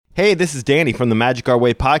Hey, this is Danny from the Magic Our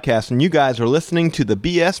Way podcast, and you guys are listening to the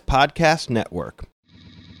BS Podcast Network.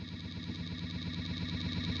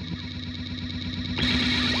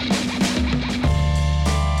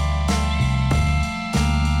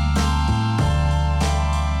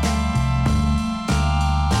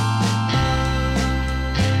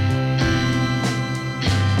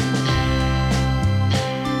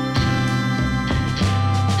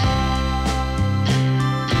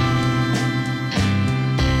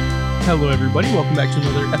 Hello, everybody. Welcome back to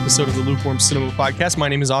another episode of the Lukewarm Cinema Podcast. My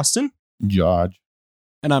name is Austin. George.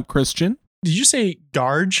 And I'm Christian. Did you say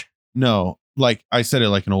Garge? No, like I said it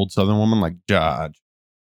like an old Southern woman, like George.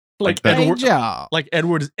 Like that. Edward? job. Like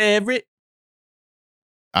Edward is Everett?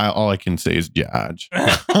 All I can say is George.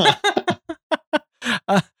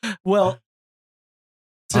 Well,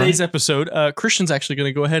 today's episode, Christian's actually going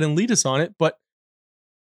to go ahead and lead us on it. But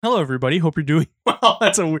hello, everybody. Hope you're doing well.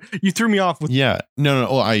 That's a weird. You threw me off with. Yeah. No.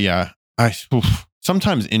 Oh, I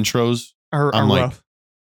sometimes intros. Are I'm like,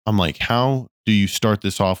 rough. how do you start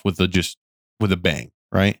this off with a bang,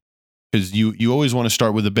 right? Because you always want to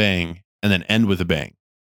start with a bang and then end with a bang.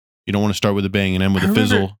 You don't want to start with a bang and end with a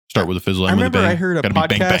fizzle. Start with a fizzle, end with a bang. I heard a Gotta be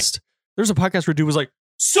podcast. bang, bang. There's a podcast where dude was like,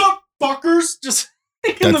 "Sup, fuckers!" Just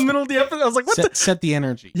in the middle of the episode. I was like, "What Set the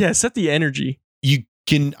energy." Yeah, set the energy. You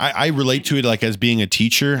can. I relate to it like as being a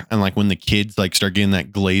teacher, and like when the kids like start getting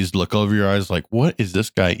that glazed look over your eyes, like what is this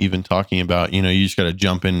guy even talking about? You know, you just got to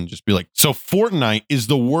jump in and just be like, "So Fortnite is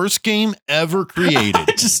the worst game ever created."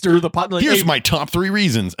 Just stir the pot. Like, Here's my top 3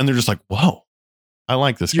 reasons, and they're just like, "Whoa, I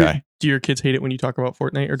like this guy." Do your kids hate it when you talk about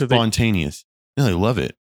Fortnite, or do they? Spontaneous. No, they love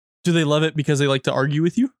it. Do they love it because they like to argue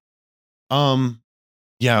with you?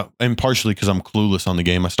 Yeah, and partially because I'm clueless on the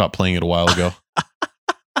game. I stopped playing it a while ago.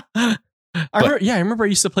 I remember I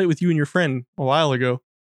used to play it with you and your friend a while ago, a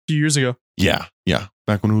few years ago. Yeah.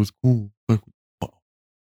 Back when it was cool.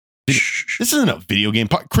 This isn't a video game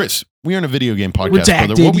Chris, we are in a video game podcast, Redacted.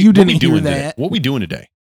 brother. What You didn't we hear doing that. Today? What we doing today?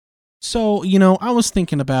 So, I was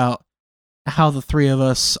thinking about how the three of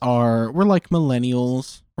us we're like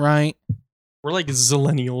millennials, right? We're like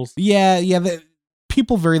zillennials. Yeah.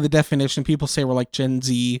 People vary the definition. People say we're like Gen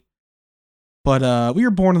Z. But we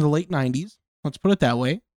were born in the late 90s. Let's put it that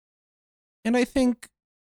way. And I think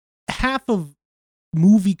half of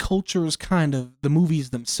movie culture is kind of the movies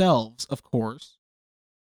themselves, of course.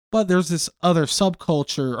 But there's this other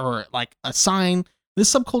subculture, or like this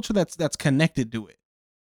subculture that's connected to it,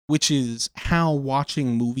 which is how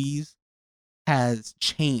watching movies has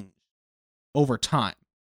changed over time.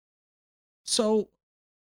 So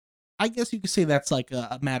I guess you could say that's like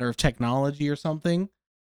a matter of technology or something.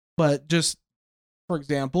 But just, for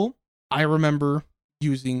example, I remember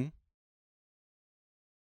using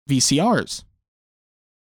VCRs.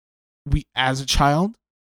 As a child,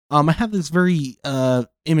 I have this very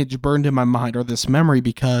image burned in my mind, or this memory,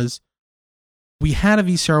 because we had a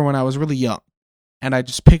VCR when I was really young, and I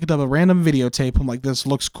just picked up a random videotape. I'm like, this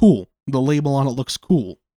looks cool. The label on it looks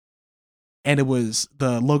cool. And it was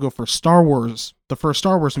the logo for Star Wars, the first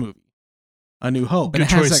Star Wars movie, A New Hope. Good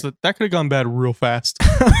choice. That could have gone bad real fast.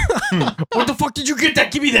 What the fuck did you get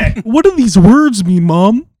that? Give me that. What do these words mean,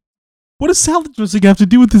 Mom? What does salad dressing have to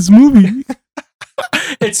do with this movie?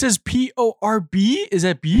 It says PORB. Is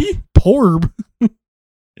that B? Porb.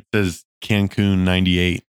 It says Cancun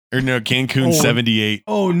 98. Or no, Cancun 78.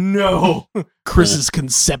 Oh no. Chris's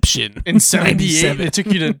conception. In 78. It took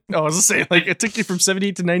you to, I was gonna say, like, it took you from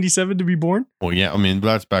 78 to 97 to be born? Well, yeah, I mean,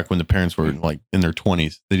 that's back when the parents were like in their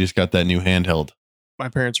 20s. They just got that new handheld. My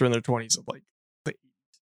parents were in their 20s.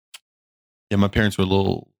 Yeah, my parents were a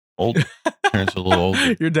little old. Parents were a little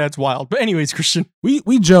older. Your dad's wild. But anyways, Christian.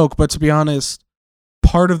 We joke, but to be honest,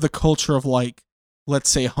 part of the culture of, like, let's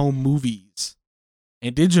say home movies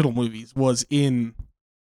and digital movies was in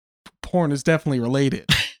porn is definitely related.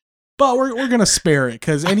 But we're going to spare it,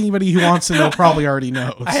 because anybody who wants to know probably already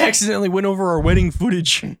knows. I accidentally went over our wedding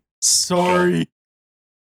footage. Sorry.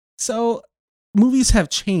 So movies have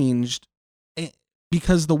changed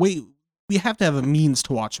because the way we have to have a means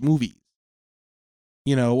to watch movies.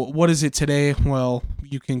 What is it today? Well,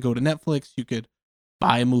 you can go to Netflix, you could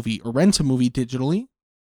buy a movie or rent a movie digitally,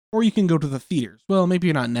 or you can go to the theaters. Well, maybe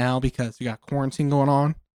you're not now because you got quarantine going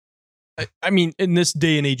on. I mean, in this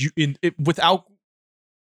day and age, without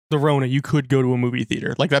the Rona, you could go to a movie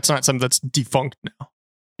theater. Like, that's not something that's defunct now.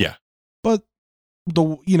 Yeah. But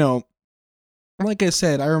like I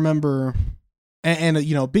said, I remember, and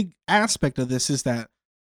a big aspect of this is that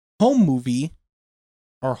home movie,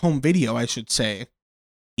 or home video, I should say,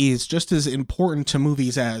 is just as important to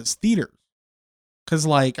movies as theaters. Because,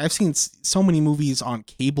 like, I've seen so many movies on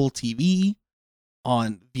cable TV,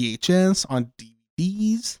 on VHS, on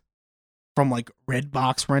DVDs, from like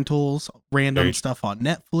Redbox rentals, random Very- stuff on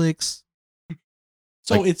Netflix.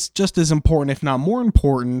 So it's just as important, if not more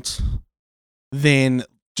important, than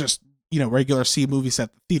just, regular see movies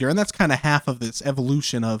at the theater. And that's kind of half of this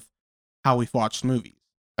evolution of how we've watched movies.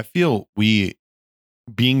 I feel I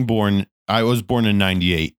was born in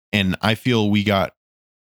 98, and I feel we got,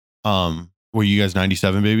 were you guys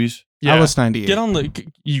 97 babies? Yeah. I was 98. Get on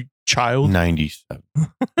you child. 97.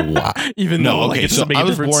 Wow. Even No, though, like, okay. it So doesn't make a I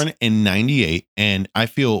was difference. born in 98, and I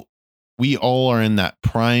feel we all are in that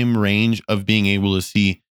prime range of being able to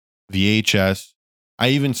see VHS. I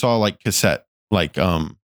even saw like cassette, like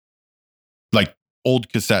old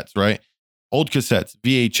cassettes, right? Old cassettes,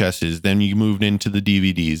 VHSs. Then you moved into the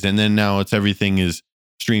DVDs, and then now everything is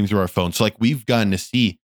streamed through our phone. So like we've gotten to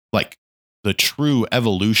see like the true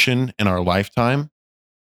evolution in our lifetime,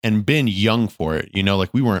 and been young for it.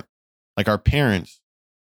 Like we weren't, like, our parents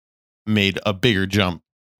made a bigger jump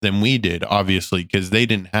than we did, obviously, because they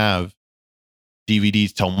didn't have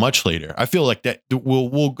DVDs till much later. I feel like that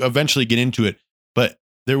we'll eventually get into it, but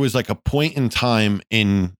there was like a point in time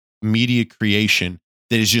in media creation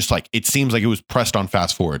that is just like, it seems like it was pressed on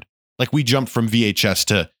fast forward. Like we jumped from VHS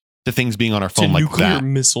to things being on our phone, to like nuclear that,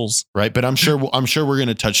 missiles. right? But I'm sure we're going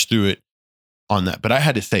to touch through it on that. But I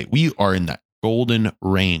had to say, we are in that golden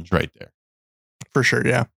range right there. For sure,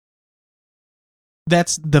 yeah.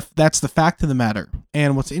 That's the fact of the matter.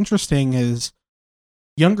 And what's interesting is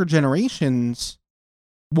younger generations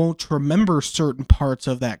won't remember certain parts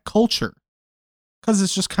of that culture because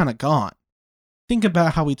it's just kind of gone. Think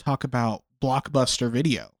about how we talk about Blockbuster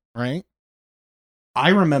Video, right? I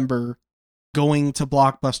remember going to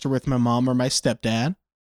Blockbuster with my mom or my stepdad,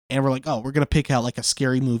 and we're like, oh, we're going to pick out like a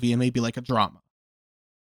scary movie and maybe like a drama.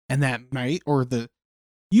 And that night,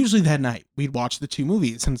 usually that night, we'd watch the two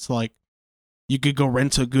movies, and it's like, you could go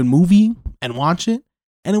rent a good movie and watch it.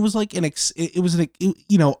 And it was like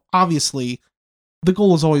obviously the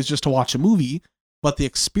goal is always just to watch a movie, but the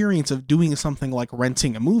experience of doing something like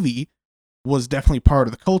renting a movie was definitely part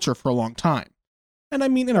of the culture for a long time. And I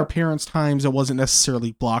mean, in our parents' times, it wasn't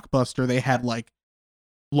necessarily Blockbuster. They had like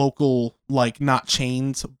local, like not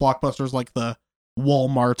chains, Blockbusters, like the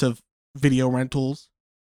Walmart of video rentals.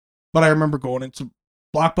 But I remember going into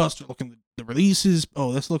Blockbuster, looking at the releases.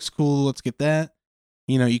 Oh, this looks cool. Let's get that.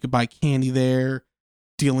 You could buy candy there,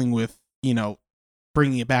 dealing with,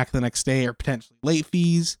 bringing it back the next day or potentially late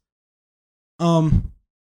fees. What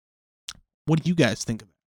do you guys think of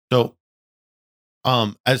it? So,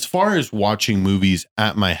 as far as watching movies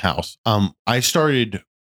at my house, I started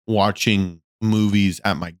watching movies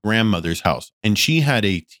at my grandmother's house, and she had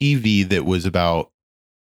a TV that was about,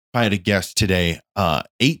 if I had to guess today,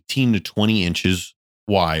 18 to 20 inches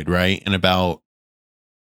wide, right? And about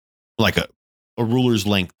like a ruler's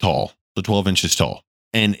length tall, so 12 inches tall.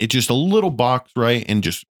 And it's just a little box, right? And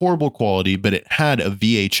just horrible quality, but it had a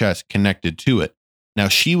VHS connected to it. Now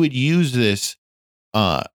she would use this,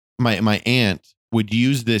 my aunt would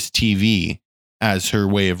use this TV as her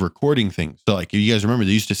way of recording things. So like, if you guys remember,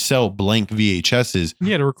 they used to sell blank VHSs.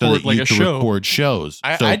 Yeah, to record like a show. Record shows.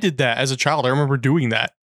 I did that as a child. I remember doing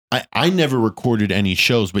that. I never recorded any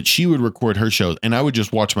shows, but she would record her shows, and I would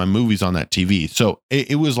just watch my movies on that TV. So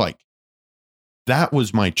it was like, that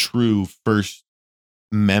was my true first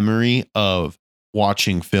memory of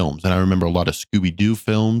watching films. And I remember a lot of Scooby-Doo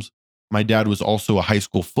films. My dad was also a high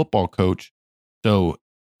school football coach, so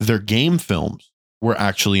their game films were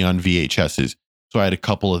actually on VHSs. So I had a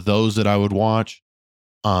couple of those that I would watch.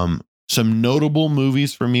 Some notable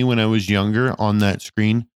movies for me when I was younger on that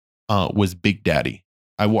screen was Big Daddy.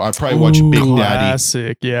 I probably watched Big Daddy.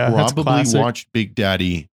 Classic, yeah. Probably watched Big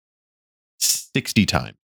Daddy 60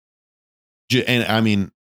 times. And I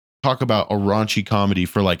mean, talk about a raunchy comedy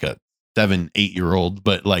for like a 7-8-year-old,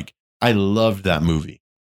 but like, I loved that movie.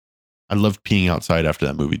 I loved peeing outside after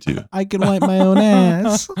that movie too. I can wipe my own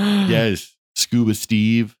ass. Yes, Scuba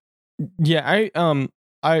Steve. Yeah,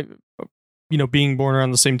 I being born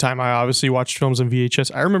around the same time, I obviously watched films on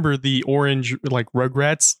VHS. I remember the orange like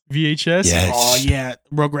Rugrats VHS. Yes. Oh yeah,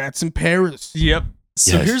 Rugrats in Paris. Yep.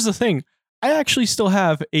 So Yes. here's the thing. I actually still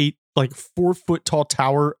have a like 4-foot tall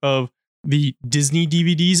tower of the Disney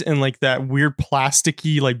DVDs and like that weird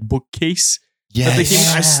plasticky like bookcase that they came.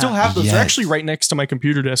 I still have those. They're Yes. actually right next to my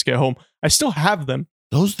computer desk at home. I still have them.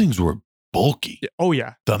 Those things were bulky. Oh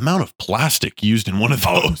yeah. The amount of plastic used in one of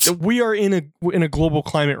those. We are in a global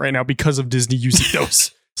climate right now because of Disney using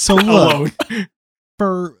those. So look,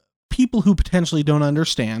 for people who potentially don't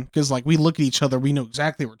understand, because like we look at each other, we know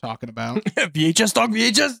exactly what we're talking about. VHS dog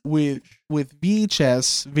VHS. With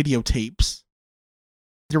VHS videotapes,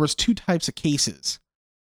 there was two types of cases.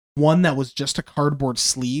 one that was just a cardboard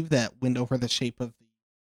sleeve that went over the shape of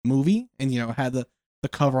the movie and, had the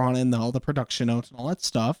cover on it and all the production notes and all that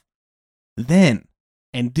stuff. Then,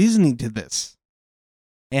 and Disney did this,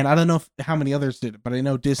 and I don't know how many others did it, but I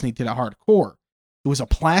know Disney did it hardcore. It was a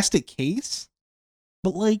plastic case,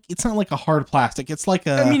 but like it's not like a hard plastic. It's like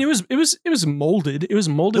a. I mean, it was molded. It was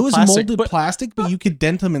molded. It was plastic, molded plastic, but you could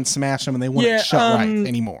dent them and smash them, and they wouldn't shut right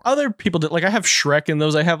anymore. Other people did. Like I have Shrek in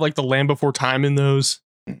those. I have like the Land Before Time in those.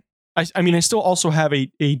 I mean, I still also have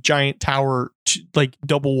a giant tower, like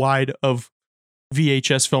double wide of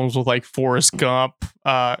VHS films with like Forrest Gump,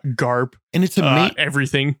 Garp, and it's amazing.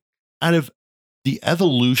 Everything out of the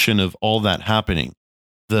evolution of all that happening,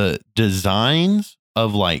 the designs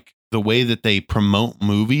of like the way that they promote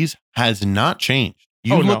movies has not changed.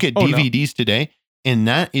 You look at DVDs today, and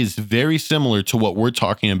that is very similar to what we're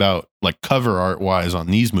talking about, like cover art wise on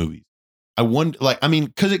these movies. I wonder,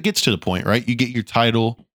 because it gets to the point, right? You get your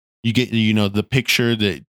title, you get, the picture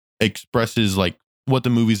that expresses like what the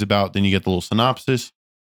movie's about. Then you get the little synopsis.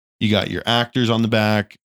 You got your actors on the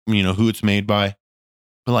back, who it's made by.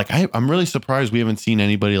 But like, I'm really surprised we haven't seen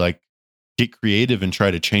anybody like get creative and try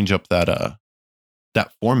to change up that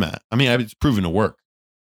format. I mean, it's proven to work.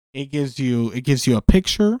 It gives you a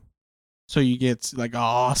picture. So you get like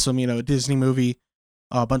awesome, a Disney movie,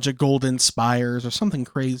 a bunch of golden spires or something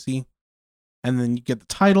crazy. And then you get the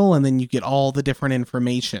title, and then you get all the different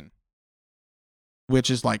information,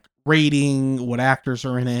 which is like rating, what actors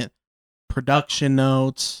are in it, production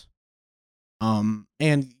notes.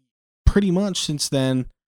 And pretty much since then,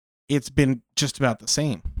 it's been just about the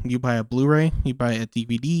same. You buy a Blu-ray, you buy a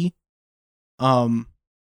DVD. The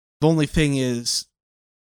only thing is,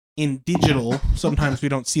 in digital, sometimes we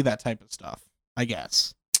don't see that type of stuff, I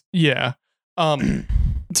guess. Yeah.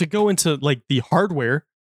 To go into like the hardware,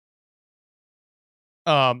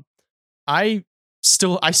 I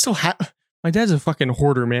still have, my dad's a fucking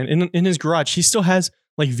hoarder, man. In his garage, he still has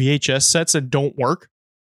like VHS sets that don't work.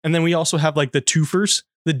 And then we also have like the twofers,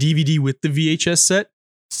 the DVD with the VHS set.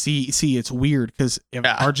 See, it's weird because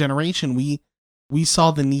our generation, we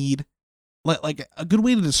saw the need. Like a good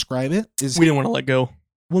way to describe it is we didn't want to let go.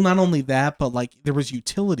 Well, not only that, but like there was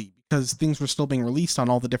utility because things were still being released on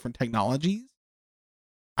all the different technologies.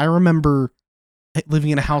 I remember living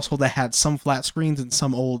in a household that had some flat screens and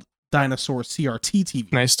some old dinosaur CRT TVs.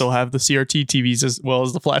 And I still have the CRT TVs as well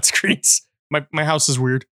as the flat screens. My house is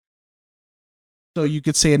weird. So you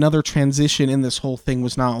could say another transition in this whole thing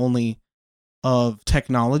was not only of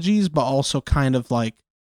technologies, but also kind of like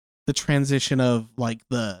the transition of like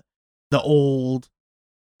the old,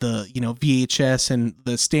 VHS and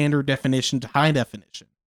the standard definition to high definition.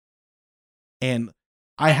 And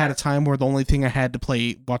I had a time where the only thing I had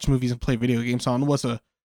to watch movies and play video games on was a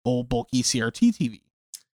old bulky CRT TV.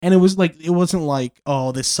 And it wasn't like,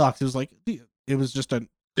 oh, this sucks. It was like, it was just a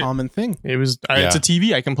common thing. It was, it's a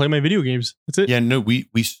TV. I can play my video games. That's it. Yeah, no, we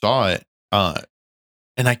saw it.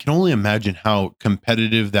 And I can only imagine how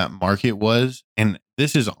competitive that market was. And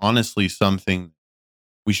this is honestly something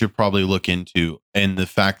we should probably look into. And the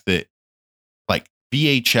fact that like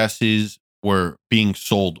VHSs were being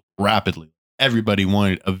sold rapidly. Everybody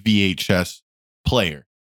wanted a VHS player.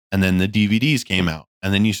 And then the DVDs came out.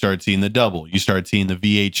 And then you start seeing the double. You start seeing the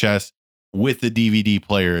VHS with the DVD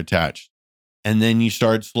player attached. And then you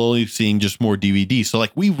start slowly seeing just more DVDs. So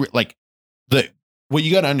like what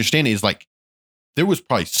you got to understand is like there was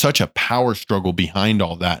probably such a power struggle behind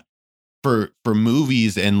all that for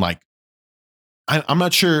movies. And like, I'm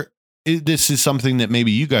not sure this is something that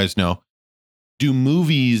maybe you guys know. Do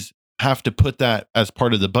movies have to put that as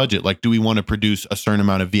part of the budget? Like, do we want to produce a certain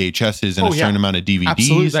amount of VHSs and certain amount of DVDs?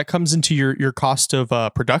 Absolutely. That comes into your cost of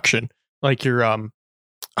production. Like your,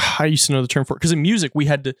 I used to know the term for it. Because in music,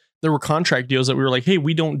 there were contract deals that we were like, hey,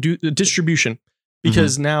 we don't do the distribution.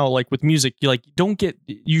 Because now, like with music,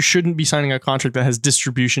 you shouldn't be signing a contract that has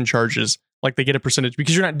distribution charges. Like they get a percentage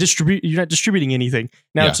because you're not distributing anything.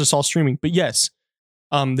 Now it's just all streaming. But yes,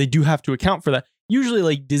 they do have to account for that. Usually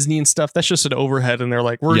like Disney and stuff, that's just an overhead. And they're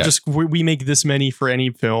like, we make this many for any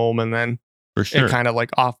film. And then for sure, it kind of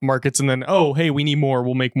like off markets. And then, oh, hey, we need more.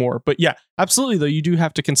 We'll make more. But yeah, absolutely. Though, you do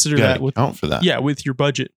have to consider that account for that. Yeah, with your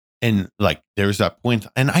budget. And like, there's that point.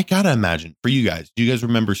 And I got to imagine for you guys, do you guys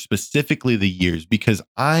remember specifically the years? Because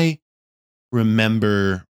I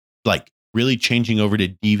remember like really changing over to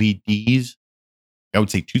DVDs. I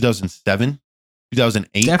would say 2007,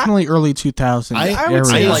 2008. Definitely early 2000s.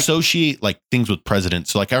 I associate like things with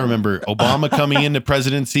presidents. So like I remember Obama coming into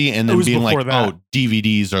presidency and then being like, oh,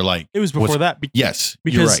 DVDs are like. It was before that. Yes,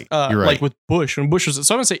 because you're right. Like with Bush, when Bush was,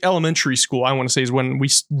 so I want to say elementary school, I want to say is when we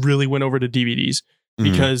really went over to DVDs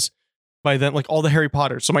because by then, like all the Harry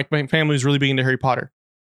Potter. So my family was really big into Harry Potter.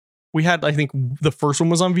 We had, I think the first one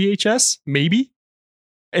was on VHS, maybe,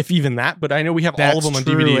 if even that. But I know we have all of them on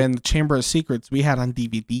DVD. And the Chamber of Secrets we had on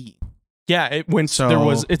DVD. Yeah, it went. So there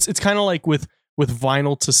was. It's kind of like with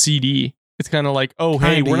vinyl to CD. It's kind of like, oh,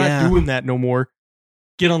 hey, we're not doing that no more.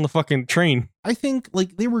 Get on the fucking train. I think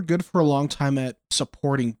like they were good for a long time at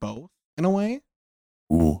supporting both in a way.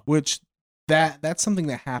 Ooh. Which that's something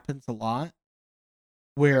that happens a lot,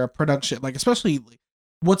 where a production, like especially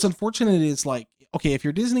what's unfortunate is like, okay, if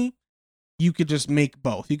you're Disney, you could just make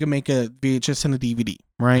both. You can make a VHS and a DVD,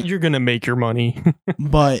 right? You're gonna make your money.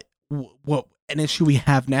 But what an issue we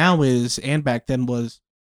have now is, and back then was,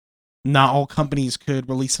 not all companies could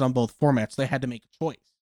release it on both formats. They had to make a choice.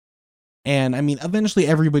 And I mean, eventually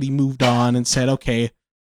everybody moved on and said, okay,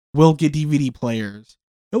 we'll get DVD players.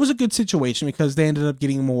 It was a good situation because they ended up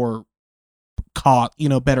getting more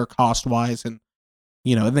better cost wise. And,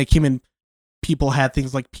 and they came in, people had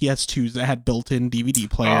things like PS2s that had built-in DVD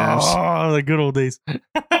players. Oh, the good old days.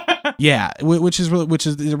 Yeah, which is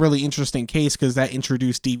a really interesting case because that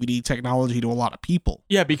introduced DVD technology to a lot of people.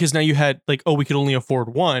 Yeah, because now you had like, we could only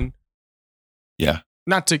afford one. Yeah.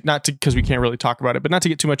 Not to because we can't really talk about it, but not to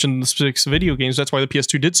get too much into the specifics of video games. That's why the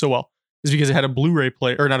PS2 did so well, is because it had a Blu-ray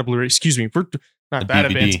player, or not a Bluray, excuse me, not that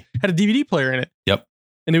advanced. Had a DVD player in it. Yep.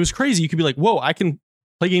 And it was crazy. You could be like, whoa, I can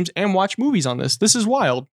play games and watch movies on this. This is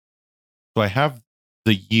wild. So I have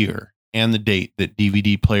the year and the date that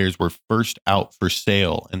DVD players were first out for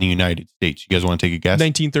sale in the United States. You guys want to take a guess?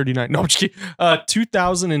 1939. No, I'm just kidding.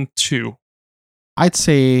 2002. I'd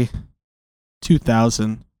say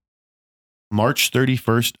 2000. March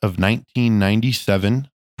 31st of 1997,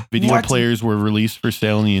 video players were released for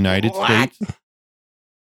sale in the United States.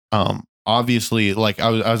 Obviously, like I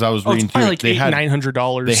was reading through, like they had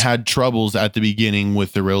 $900. They had troubles at the beginning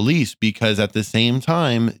with the release because at the same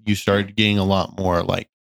time you started getting a lot more like,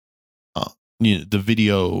 the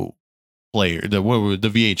video player, the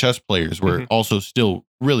VHS players were also still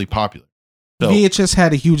really popular. So, VHS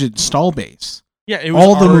had a huge install base. Yeah, it was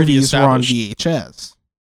all the movies were on VHS.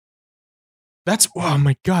 That's, oh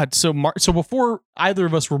my God. So before either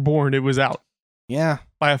of us were born, it was out. Yeah.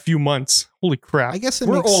 By a few months. Holy crap. I guess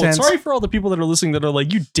we're makes old. sense. Sorry for all the people that are listening that are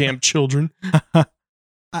like, you damn children.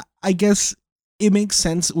 I guess it makes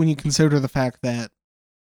sense when you consider the fact that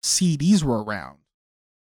CDs were around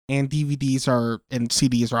and DVDs and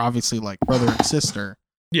CDs are obviously like brother and sister.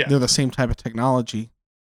 Yeah. They're the same type of technology.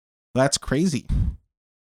 That's crazy.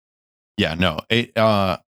 Yeah, no.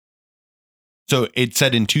 So it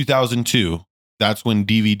said in 2002, that's when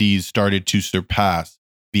DVDs started to surpass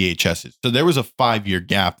VHSs. So there was a 5-year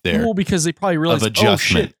gap there. Well, because they probably realized,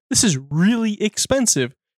 adjustment. Oh shit, this is really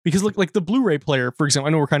expensive. Because look, like the Blu-ray player, for example, I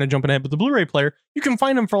know we're kind of jumping ahead, but the Blu-ray player, you can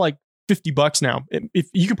find them for like $50 now. If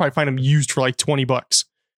you could probably find them used for like $20. A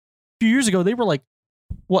few years ago, they were like,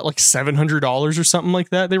 what, like $700 or something like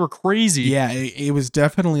that? They were crazy. Yeah, it was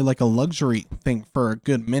definitely like a luxury thing for a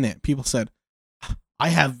good minute. People said, I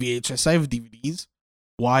have VHS, I have DVDs.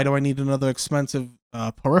 Why do I need another expensive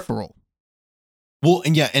peripheral? Well,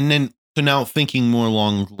 and then so now thinking more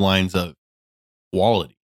along the lines of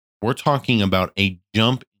quality, we're talking about a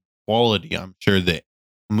jump in quality. I'm sure that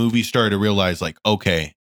movies started to realize, like,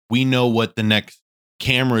 okay, we know what the next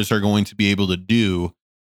cameras are going to be able to do,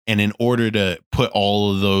 and in order to put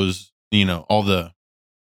all of those, all the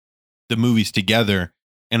movies together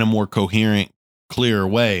in a more coherent, clearer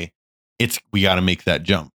way, we got to make that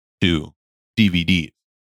jump to DVDs.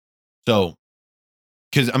 So,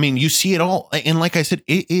 because I mean, you see it all, and like I said,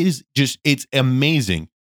 it's amazing.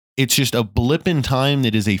 It's just a blip in time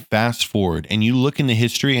that is a fast forward, and you look into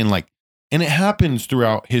history and it happens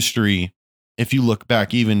throughout history. If you look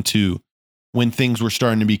back even to when things were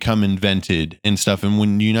starting to become invented and stuff, and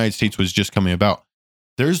when the United States was just coming about,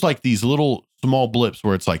 there's like these little small blips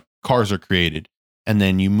where it's like cars are created, and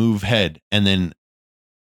then you move ahead, and then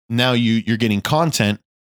now you're getting content,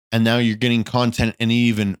 and now you're getting content in an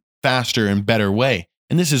even faster and better way.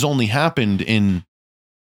 And this has only happened in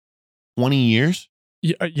 20 years.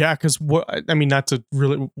 Yeah, because not to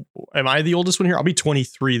really, am I the oldest one here? I'll be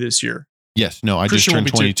 23 this year. Yes, no, I Christian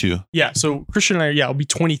just turned 22. Yeah, so Christian and I, I'll be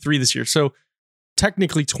 23 this year. So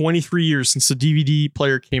technically 23 years since the DVD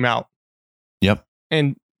player came out. Yep.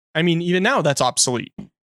 And I mean, even now that's obsolete.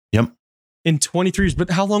 Yep. In 23 years,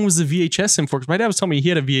 but how long was the VHS in for? Because my dad was telling me he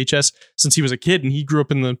had a VHS since he was a kid, and he grew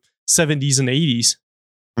up in the 70s and 80s.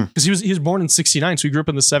 Because he was born in 69, so he grew up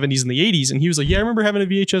in the 70s and the 80s, and he was like, yeah, I remember having a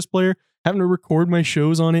VHS player, having to record my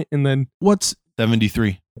shows on it, and then... What's...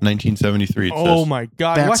 1973. Oh my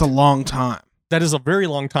God. That's a long time. That is a very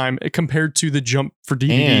long time compared to the jump for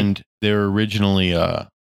DVD. And they're originally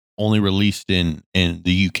only released in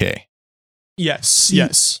the UK. Yes. See,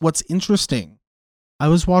 Yes. What's interesting, I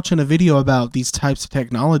was watching a video about these types of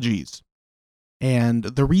technologies, and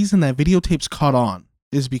the reason that videotapes caught on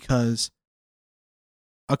is because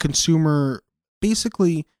a consumer,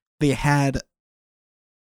 basically, they had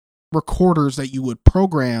recorders that you would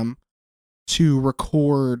program to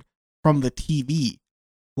record from the TV.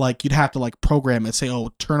 Like, you'd have to like program it, say,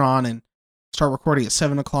 oh, turn on and start recording at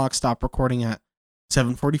 7 o'clock, stop recording at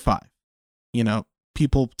 7:45. You know,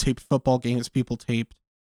 people taped football games, people taped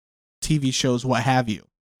TV shows, what have you.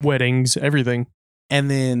 Weddings, everything. And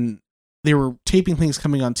then they were taping things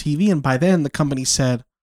coming on TV, and by then the company said,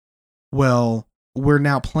 well, we're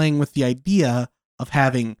now playing with the idea of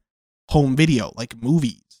having home video, like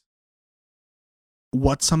movies.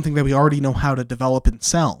 What's something that we already know how to develop and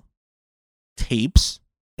sell? Tapes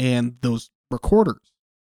and those recorders.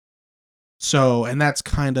 So, and that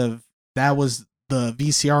was the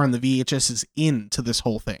VCR and the VHS is into this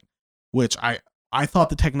whole thing, which I thought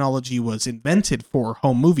the technology was invented for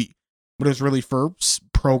home movie, but it was really for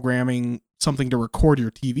programming something to record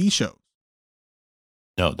your TV shows.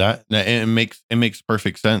 No, that it makes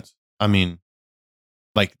perfect sense. I mean,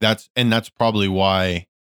 like that's probably why,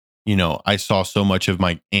 you know, I saw so much of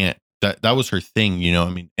my aunt. That was her thing, you know. I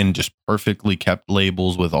mean, and just perfectly kept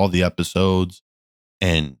labels with all the episodes,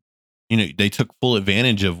 and you know, they took full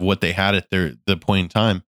advantage of what they had at the point in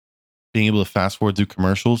time. Being able to fast forward through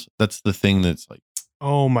commercials, that's the thing that's like,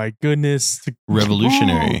 Oh my goodness.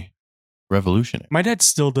 revolutionary. My dad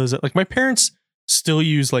still does it. Like, my parents still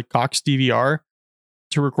use like Cox DVR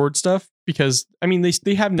to record stuff because, I mean,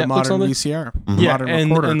 they have The Netflix modern on it. VCR. Mhm. The Yeah, modern and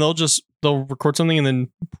recorder. they'll record something and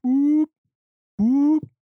then boop, boop,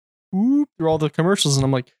 boop through all the commercials, and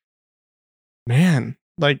I'm like, man,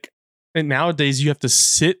 like, and nowadays you have to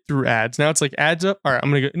sit through ads. Now it's like ads up. All right, I'm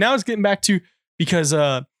gonna go. Now it's getting back to, because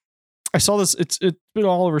I saw this. It's been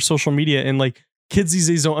all over social media, and like kids these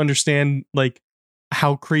days don't understand like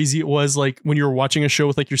how crazy it was. Like when you were watching a show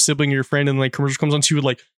with like your sibling or your friend, and like commercial comes on, so you would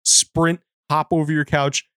like sprint, hop over your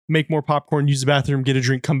couch, make more popcorn, use the bathroom, get a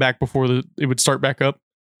drink, come back before it would start back up.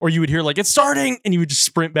 Or you would hear like it's starting, and you would just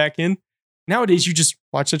sprint back in. Nowadays, you just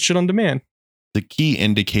watch that shit on demand. The key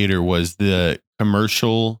indicator was the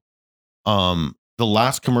commercial. The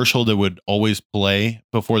last commercial that would always play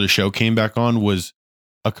before the show came back on was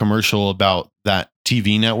a commercial about that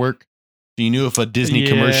TV network. So you knew if a Disney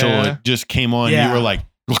commercial just came on, you were like,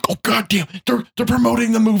 oh god damn, they're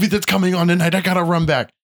promoting the movie that's coming on tonight. I gotta run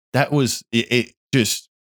back. That was it. Just,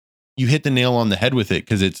 you hit the nail on the head with it,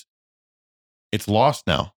 because it's lost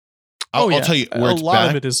now. I'll tell you where it's a lot back.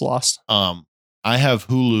 of it is lost. I have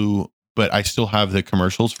Hulu, but I still have the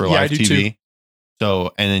commercials for live I do TV. too.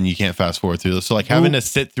 So, and then you can't fast forward through this. So like having to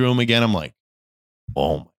sit through them again, I'm like,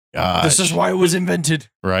 oh my god, This is why it was invented.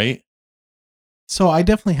 right? So I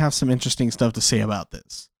definitely have some interesting stuff to say about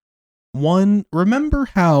this. One, remember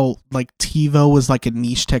how like TiVo was like a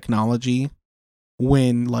niche technology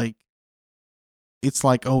when like it's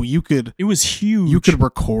like, oh, It was huge. you could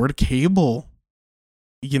record cable,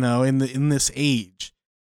 you know, in this age.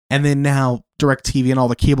 And then now DirecTV and all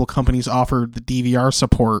the cable companies offered the DVR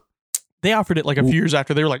support. They offered it like a few years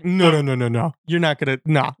after. They were like, no. You're not going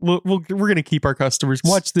to, we're going to keep our customers.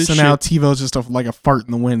 Watch this So shit. now TiVo's just like a fart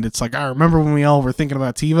in the wind. It's like, I remember when we all were thinking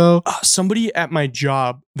about TiVo. Somebody at my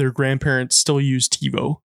job, their grandparents still use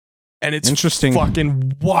TiVo. And it's Interesting.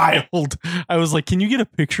 fucking wild. I was like, can you get a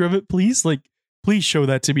picture of it, please? Like, please show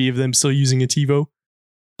that to me of them still using a TiVo.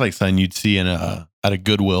 Like something you'd see in at a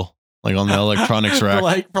Goodwill, like on the electronics rack.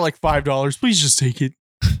 for like $5. Please just take it.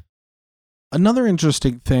 Another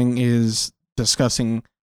interesting thing is discussing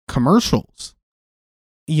commercials.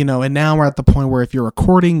 You know, and now we're at the point where if you're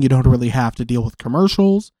recording, you don't really have to deal with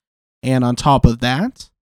commercials. And on top of that,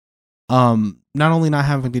 not only not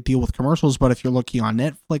having to deal with commercials, but if you're looking on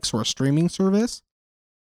Netflix or a streaming service,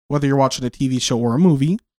 whether you're watching a TV show or a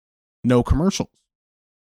movie, no commercials.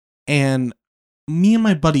 And me and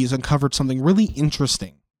my buddies uncovered something really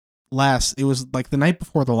interesting. It was like the night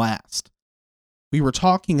before the last. We were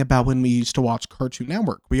talking about when we used to watch Cartoon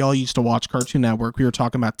Network. We all used to watch Cartoon Network. We were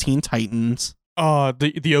talking about Teen Titans.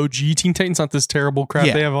 The OG Teen Titans, not this terrible crap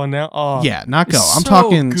Yeah. they have on now. Oh, Yeah, not Go. I'm so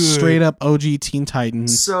talking good. straight up OG Teen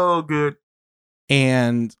Titans. so good.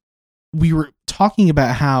 And we were talking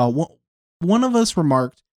about how one of us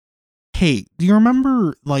remarked, hey, do you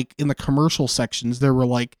remember like in the commercial sections, there were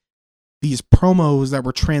like these promos that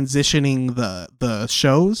were transitioning the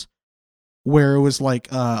shows where it was like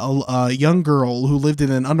a young girl who lived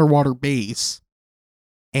in an underwater base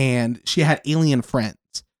and she had alien friends.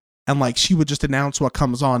 And like she would just announce what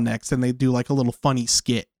comes on next and they'd do like a little funny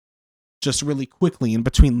skit. just really quickly in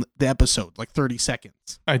between the episode, like 30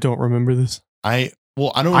 seconds. I don't remember this. I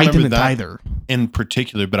don't remember I didn't that either. in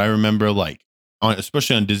particular, but I remember like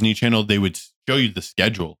especially on Disney Channel, they would show you the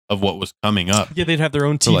schedule of what was coming up. Yeah, they'd have their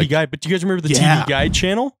own So, TV like- guide. But do you guys remember the Yeah. TV guide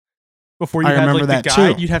channel? Before you I had like remember the that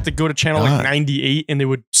guide, too. you'd have to go to channel God. like 98 and they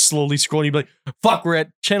would slowly scroll and you'd be like, fuck, we're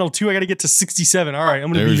at channel 2. I got to get to 67. All right,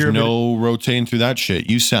 I'm going to be There's here. a minute. no rotating through that shit.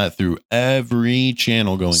 You sat through every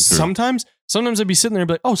channel going through. Sometimes I'd be sitting there and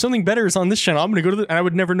be like, oh, something better is on this channel. I'm going to go to and I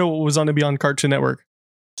would never know what was on to be on Cartoon Network.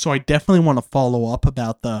 So I definitely want to follow up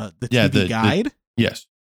about the Yeah, TV guide, Yes.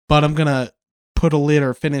 but I'm gonna put a lid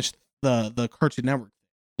or finish the Cartoon Network.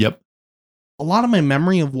 Yep. A lot of my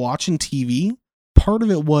memory of watching TV, part of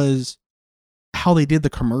it was how they did the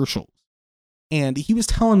commercials, and he was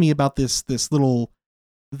telling me about this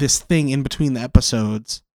thing in between the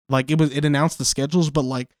episodes. Like it announced the schedules, but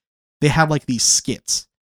like they had like these skits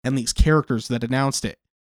and these characters that announced it,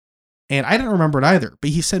 and I didn't remember it either.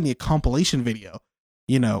 But he sent me a compilation video.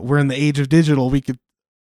 You know, we're in the age of digital. We could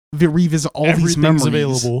revisit all these Everything's memories.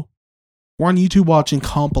 available. We're on YouTube watching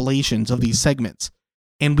compilations of these segments.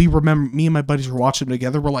 And we remember, me and my buddies were watching them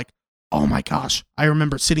together. We're like, oh my gosh. I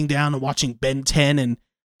remember sitting down and watching Ben 10 and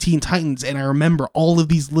Teen Titans. And I remember all of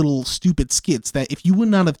these little stupid skits that if you would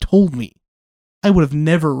not have told me, I would have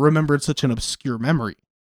never remembered such an obscure memory.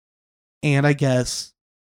 And I guess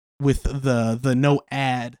with the no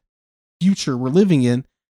ad future we're living in,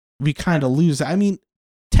 we kind of lose. I mean,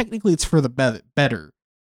 technically it's for the better,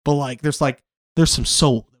 but like there's some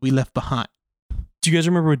soul that we left behind. Do you guys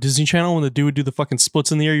remember with Disney Channel when the dude would do the fucking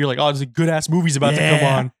splits in the air? You're like, oh, there's a good ass movie's about to come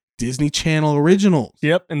on. Disney Channel originals.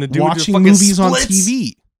 Yep, and the dude would do Watching fucking movies on splits.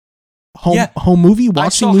 TV. Yeah. Home movie, I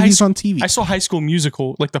watching saw movies on TV. I saw High School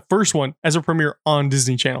Musical, like the first one, as a premiere on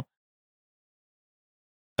Disney Channel.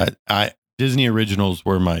 Disney originals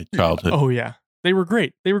were my childhood. Oh yeah, they were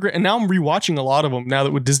great. And now I'm rewatching a lot of them now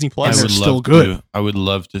that with Disney Plus. they're would still love good. I would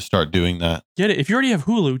love to start doing that. Get it? If you already have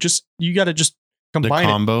Hulu, you got to just The combine it.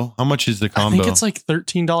 combo. How much is the I combo? think it's like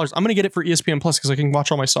 $13. I'm gonna get it for ESPN Plus because I can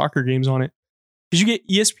watch all my soccer games on it. Because you get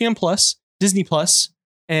ESPN Plus, Disney Plus,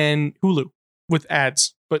 and Hulu with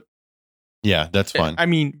ads. But Yeah, that's fine. I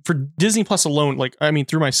mean, for Disney Plus alone,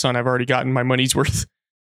 through my son, I've already gotten my money's worth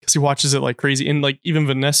because he watches it like crazy. And like even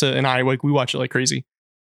Vanessa and I, like we watch it like crazy.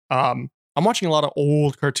 I'm watching a lot of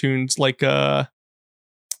old cartoons like DuckTales,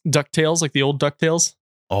 like the old DuckTales.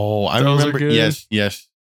 Oh, I Those are remember. good. Yes.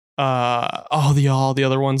 All the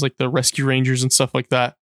other ones like the Rescue Rangers and stuff like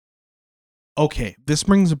that. Okay, this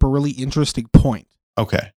brings up a really interesting point.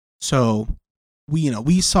 Okay. So,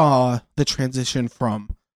 we saw the transition from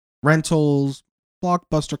rentals,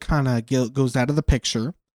 Blockbuster kind of goes out of the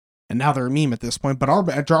picture, and now they're a meme at this point, but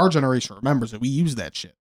our generation remembers it. We use that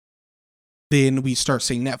shit. Then we start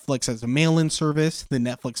seeing Netflix as a mail-in service. Then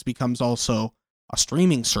Netflix becomes also a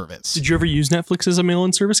streaming service. Did you ever use Netflix as a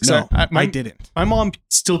mail-in service? 'Cause No, I my didn't. My mom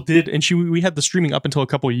still did, and we had the streaming up until a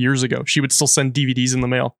couple of years ago. She would still send DVDs in the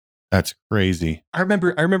mail. That's crazy. I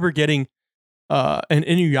remember getting an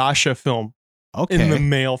Inuyasha film Okay. in the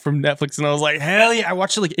mail from Netflix, and I was like, hell yeah! I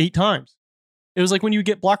watched it like 8 times. It was like when you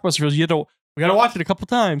get Blockbuster films, we gotta watch it a couple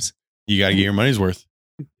times. You got to get your money's worth.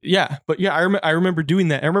 Yeah, but yeah, I remember doing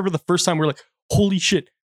that. I remember the first time we were like, holy shit,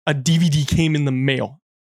 a DVD came in the mail.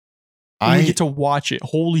 And we get to watch it.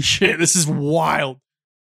 Holy shit, this is wild.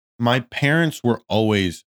 My parents were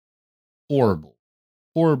always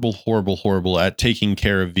horrible at taking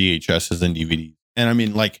care of VHSs and DVDs. And I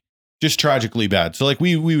mean, like, just tragically bad. So, like,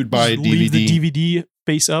 we would buy Just a DVD. leave the DVD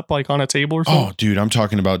face up like on a table or something. Oh, dude, I'm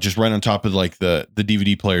talking about just right on top of like the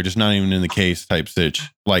DVD player, just not even in the case type stitch.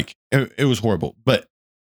 Like, it was horrible. But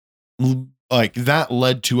like that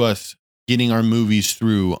led to us getting our movies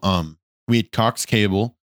through. We had Cox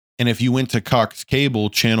Cable, and if you went to Cox Cable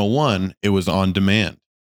Channel 1, it was on demand.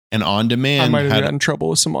 And on I demand might have had gotten in trouble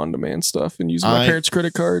with some on-demand stuff and using my I- parents'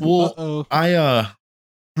 credit card. well, Uh-oh.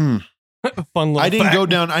 Fun little I didn't fact.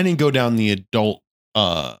 go down the adult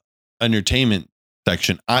entertainment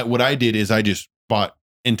section. What I did is I just bought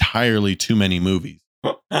entirely too many movies.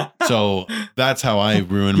 So that's how I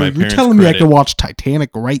ruined my You're parents' telling me I credit. can watch Titanic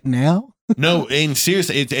right now? No, and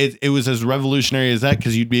seriously, it was as revolutionary as that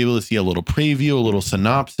because you'd be able to see a little preview, a little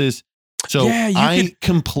synopsis. So Yeah, you I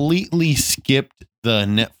completely skipped the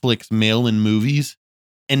Netflix mail-in movies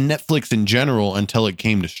and Netflix in general until it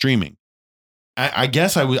came to streaming. I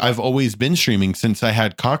guess I've always been streaming since I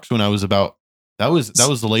had Cox when I was about that was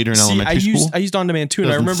the later in elementary school. I used on demand too,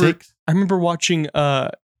 and I 2006. remember watching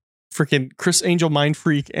freaking Chris Angel Mind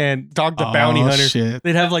Freak and Dog the Bounty Hunter. Shit.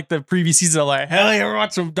 They'd have like the previous season, like, hell yeah, we're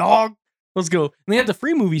watching some dog. Let's go. And they had the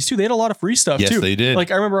free movies too. They had a lot of free stuff Yes, too. they did. Like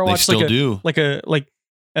I remember I They watched still do. like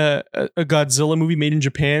a Godzilla movie made in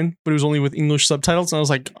Japan, but it was only with English subtitles. And I was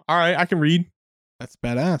like, all right, I can read. That's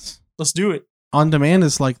badass. Let's do it. On demand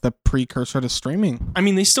is like the precursor to streaming. I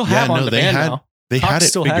mean, they still have on demand now. They Cox had it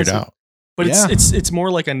still figured has it. out. But Yeah. it's more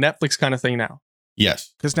like a Netflix kind of thing now.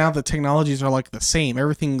 Yes. Because now the technologies are like the same.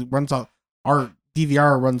 Everything runs off, our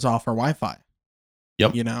DVR runs off our Wi-Fi.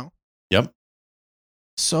 Yep. You know? Yep.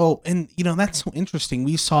 So, and that's so interesting.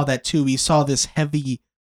 We saw that too. We saw this heavy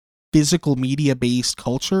physical media based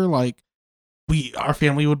culture. Like our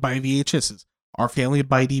family would buy VHSs. Our family would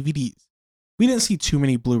buy DVDs. We didn't see too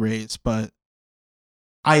many Blu-rays, but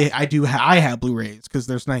I have Blu-rays because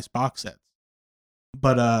there's nice box sets.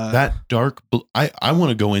 But that dark I want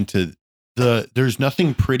to go into there's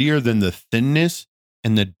nothing prettier than the thinness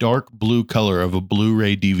and the dark blue color of a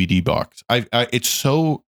Blu-ray DVD box. It's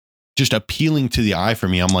so just appealing to the eye for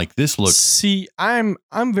me. I'm like, this looks. See, I'm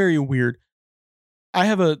very weird. I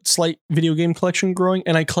have a slight video game collection growing,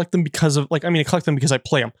 and I collect them because of I collect them because I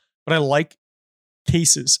play them. But I like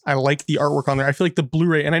cases. I like the artwork on there. I feel like the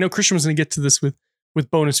Blu-ray, and I know Christian was going to get to this with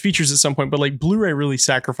bonus features at some point, but like Blu-ray really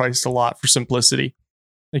sacrificed a lot for simplicity.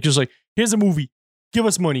 Like just like, here's a movie, give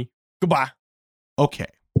us money, goodbye. Okay,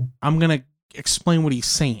 I'm gonna explain what he's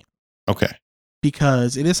saying. Okay,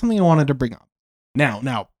 because it is something I wanted to bring up.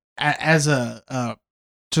 Now, as a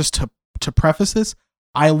just to preface this,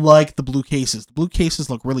 I like the blue cases. The blue cases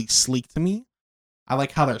look really sleek to me. I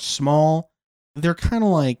like how they're small. They're kind of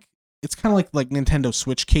like Nintendo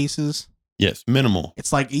Switch cases. Yes, minimal.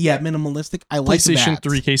 It's like minimalistic. I like PlayStation that.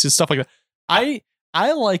 3 cases, stuff like that.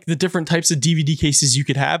 I like the different types of DVD cases you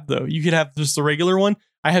could have though. You could have just the regular one.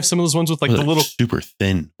 I have some of those ones with like the little super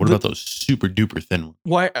thin. What about those super duper thin ones?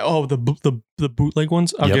 Why? Oh, the bootleg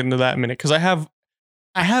ones. I'll get into that in a minute because I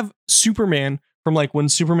have Superman from like when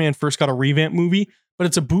Superman first got a revamp movie, but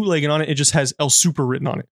it's a bootleg and on it it just has El Super written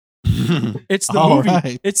on it. It's the movie.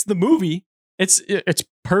 Right. It's the movie. It's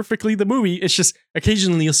perfectly the movie. It's just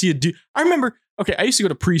occasionally you'll see a dude. I remember. Okay, I used to go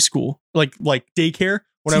to preschool, like daycare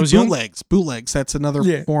when I was young. Bootlegs. That's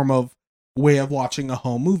another form of way of watching a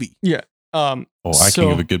home movie. Yeah. I can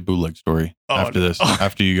give a good bootleg story after this.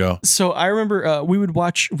 After you go. So I remember we would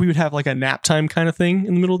have like a nap time kind of thing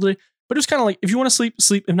in the middle of the day, but it was kind of like, if you want to sleep,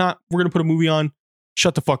 sleep. If not, we're gonna put a movie on.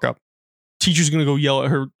 Shut the fuck up. Teacher's gonna go yell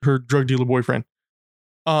at her drug dealer boyfriend.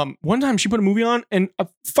 One time she put a movie on, and I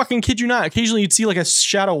fucking kid you not, occasionally you'd see like a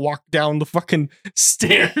shadow walk down the fucking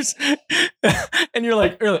stairs, and you're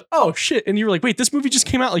like, oh shit, and you're like, wait, this movie just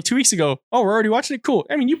came out like 2 weeks ago. Oh, we're already watching it. Cool.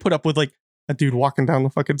 I mean, you put up with like a dude walking down the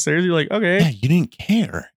fucking stairs. You're like, okay, yeah, you didn't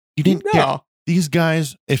care. You didn't care. These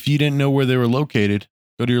guys, if you didn't know where they were located,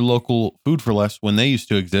 go to your local Food for Less when they used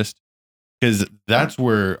to exist. Because that's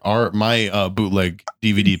where my bootleg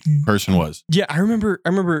DVD person was. Yeah, I remember.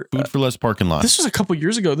 Food for Less parking lot. This was a couple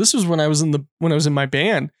years ago. This was when I was in my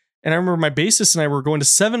band, and I remember my bassist and I were going to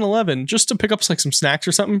 7-Eleven just to pick up like some snacks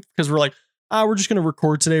or something because we're like, we're just gonna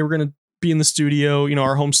record today. We're gonna be in the studio,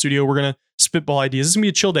 our home studio. We're gonna spitball ideas. This is gonna be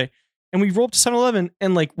a chill day. And we roll up to 7-Eleven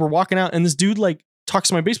and like we're walking out, and this dude like talks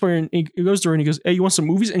to my bass player and he goes to her and he goes, "Hey, you want some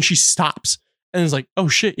movies?" And she stops and is like, "Oh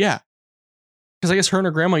shit, yeah." Because I guess her and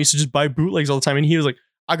her grandma used to just buy bootlegs all the time. And he was like,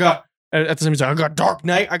 at the time, he's like, I got Dark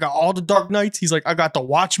Knight. I got all the Dark Knights. He's like, I got The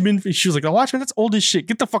Watchmen. She was like, The Watchmen, that's old as shit.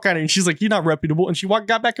 Get the fuck out of here. And she's like, you're not reputable. And she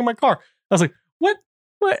got back in my car. I was like, what?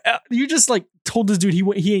 You just like told this dude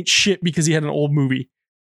he ain't shit because he had an old movie.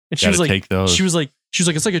 And she was like, she was like,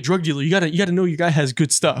 it's like a drug dealer. You gotta know your guy has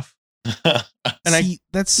good stuff. And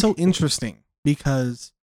that's so interesting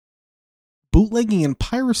because bootlegging and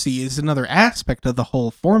piracy is another aspect of the whole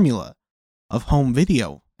formula of home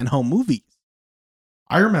video and home movies.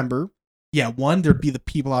 I remember, there'd be the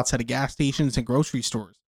people outside of gas stations and grocery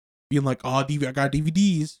stores being like, oh, I got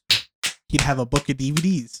DVDs. He'd have a book of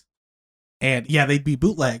DVDs. And they'd be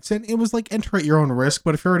bootlegs. And it was like, enter at your own risk.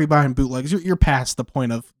 But if you're already buying bootlegs, you're past the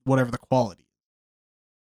point of whatever the quality.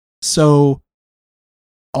 So,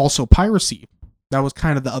 also piracy. That was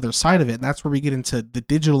kind of the other side of it. And that's where we get into the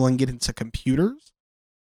digital and get into computers.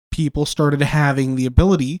 People started having the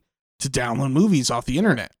ability to download movies off the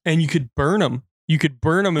internet, and you could burn them. You could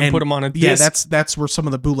burn them and put them on a disc. Yeah, that's where some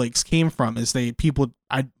of the bootlegs came from. Is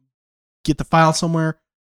I'd get the file somewhere,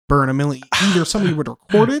 burn them. Either somebody would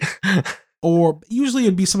record it, or usually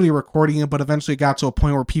it'd be somebody recording it. But eventually, it got to a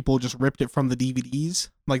point where people just ripped it from the DVDs,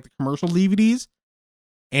 like the commercial DVDs,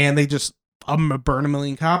 and they just burn 1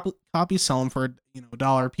 million copies, sell them for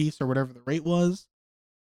 $1 a piece or whatever the rate was.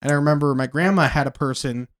 And I remember my grandma had a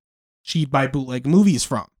person she'd buy bootleg movies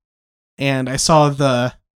from. And I saw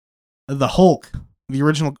the Hulk, the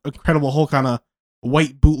original Incredible Hulk on a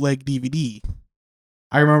white bootleg DVD.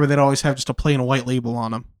 I remember they'd always have just a plain white label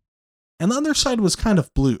on them. and the other side was kind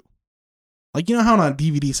of blue. Like, you know how on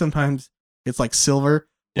DVD sometimes it's like silver?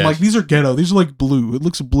 Yes. Like, these are ghetto. These are like blue. It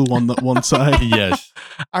looks blue on the one side. Yes.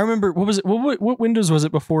 I remember, what was it? What Windows was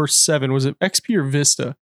it before 7? Was it XP or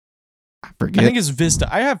Vista? I forget. I think it's Vista.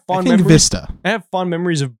 I have I fond think memories. Vista. I have fond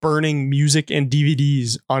memories of burning music and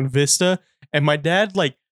DVDs on Vista, and my dad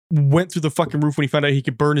like went through the fucking roof when he found out he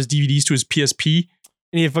could burn his DVDs to his PSP,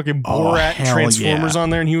 and he had fucking Borat and hell Transformers yeah.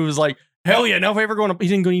 on there, and he was like, "Hell yeah!" Now if I ever he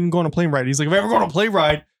didn't even go on a plane ride. He's like, "If I ever go on a plane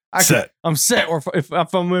ride, I'm set." Or if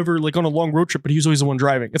I'm ever like on a long road trip, but he was always the one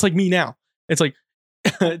driving. It's like me now. It's like,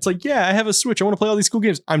 yeah, I have a Switch. I want to play all these cool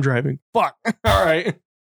games. I'm driving. Fuck. All right.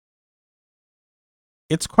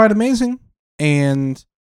 It's quite amazing. And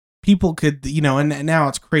people could, and now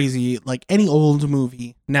it's crazy. Like any old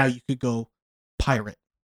movie, now you could go pirate.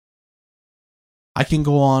 I can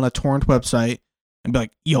go on a torrent website and be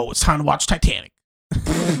like, yo, it's time to watch Titanic.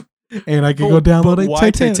 And I can go download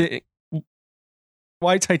Titanic.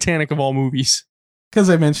 Why Titanic of all movies? Because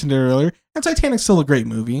I mentioned it earlier. And Titanic's still a great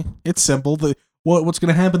movie. It's simple. What's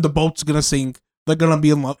going to happen? The boat's going to sink. They're going to be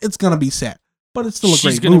in love. It's going to be sad. But it's still a great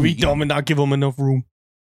movie. She's going to be dumb and not give them enough room.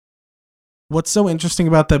 What's so interesting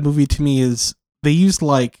about that movie to me is they used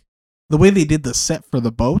like the way they did the set for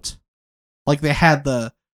the boat. Like they had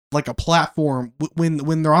a platform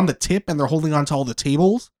when they're on the tip and they're holding onto all the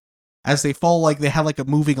tables as they fall. Like they had like a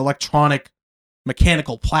moving electronic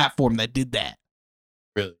mechanical platform that did that.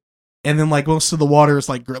 Really? And then like most of the water is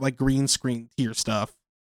like green screen tier stuff.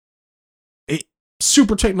 It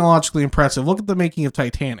super technologically impressive. Look at the making of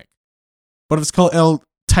Titanic. But if it's called El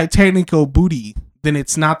Titanico Booty, then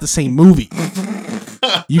it's not the same movie.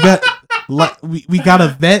 You got we gotta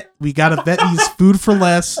vet these food for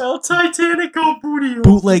less El Titanico Booty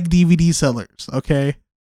bootleg DVD sellers, okay?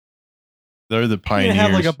 They're the You pioneers.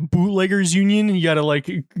 have like a bootleggers union, and you gotta like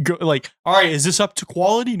go like, all right, is this up to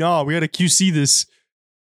quality? No, we gotta QC this.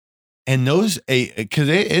 And those, because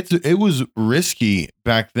it was risky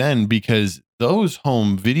back then because those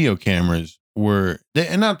home video cameras were,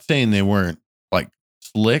 and not saying they weren't like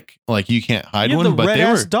slick, like you can't hide one, but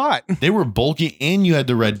they were bulky, and you had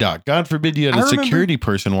the red dot. God forbid you had a security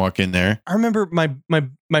person walk in there. I remember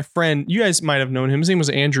my friend, you guys might have known him. His name was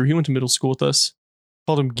Andrew. He went to middle school with us.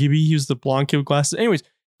 Called him Gibby. He was the blonde kid with glasses. Anyways,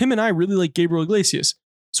 him and I really like Gabriel Iglesias.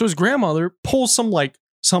 So his grandmother pulls some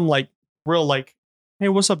real like, hey,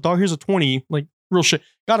 what's up, dog? Here's a 20, like real shit.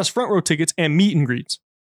 Got us front row tickets and meet and greets.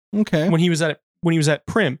 Okay. When he was at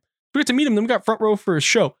Prim. We got to meet him, then we got front row for his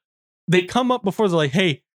show. They come up before, they're like,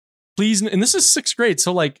 hey, please, and this is 6th grade,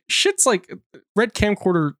 so like shit's like red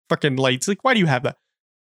camcorder fucking lights. Like, why do you have that?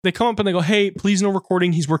 They come up and they go, hey, please no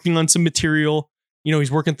recording. He's working on some material.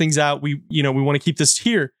 He's working things out. We want to keep this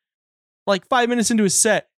here. Like 5 minutes into his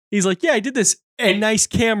set, he's like, yeah, I did this. A nice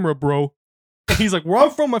camera, bro. And he's like, where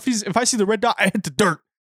I'm from, if I see the red dot, I hit the dirt.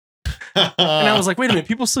 And I was like, wait a minute,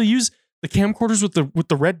 people still use the camcorders with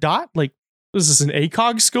the red dot? Like, was this an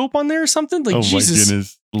ACOG scope on there or something? Like, Jesus. My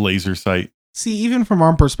goodness, laser sight. See, even from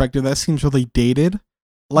our perspective, that seems really dated.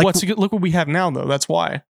 Like, look what we have now, though. That's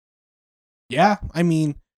why. Yeah, I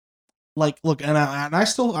mean, like, look, and I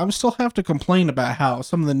still have to complain about how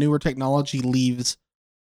some of the newer technology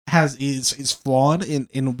is flawed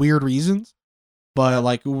in weird reasons. But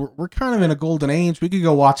like, we're kind of in a golden age. We could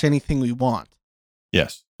go watch anything we want.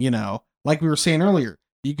 Yes. Like we were saying earlier,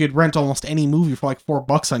 you could rent almost any movie for like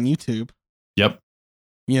 $4 on YouTube. Yep.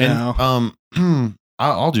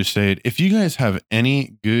 I'll just say it. If you guys have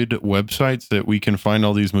any good websites that we can find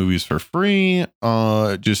all these movies for free,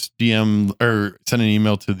 just DM or send an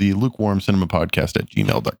email to the Lukewarm Cinema Podcast at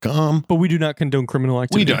gmail.com. But we do not condone criminal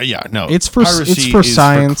activity. We do, yeah, no. It's for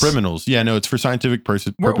science. For criminals. Yeah, no, it's for scientific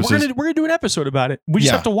purposes. We're gonna do an episode about it. We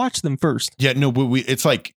just have to watch them first. Yeah, no, but it's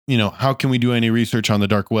like, how can we do any research on the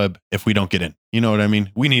dark web if we don't get in? You know what I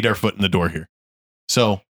mean? We need our foot in the door here.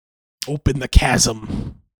 So open the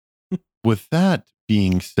chasm. With that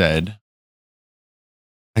being said,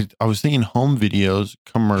 I was thinking home videos,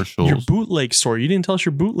 commercials. Your bootleg story. You didn't tell us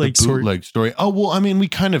your bootleg story. Oh, well, I mean, we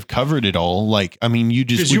kind of covered it all. Like, I mean, you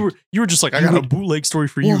were just like, I got a bootleg story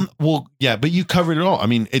for you. Well, yeah, but you covered it all. I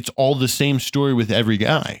mean, it's all the same story with every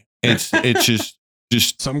guy. It's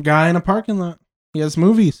just some guy in a parking lot. He has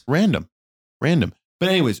movies. Random. But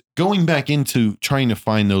anyways, going back into trying to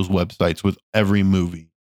find those websites with every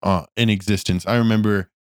movie in existence. I remember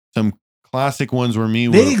some classic ones were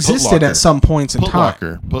they existed at some points in time.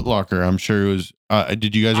 Putlocker, I'm sure it was.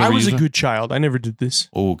 Did you guys ever I was use a good child. I never did this.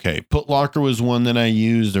 Okay. Putlocker was one that I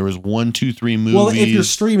used. There was 1, 2, 3 movies. Well, if you're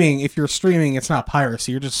streaming, it's not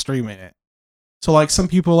piracy. You're just streaming it. So like some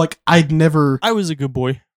people, like I was a good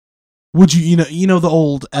boy. Would you know the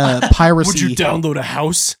old piracy? Would you download a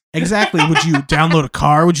house? Exactly. Would you download a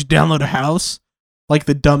car? Would you download a house? Like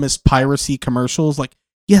the dumbest piracy commercials. Like,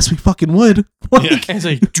 yes, we fucking would. Like, And it's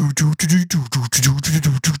like,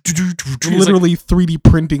 we're literally 3D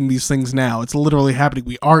printing these things now. It's literally happening.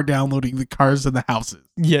 We are downloading the cars and the houses.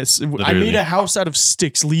 yes, I Literally. made a house out of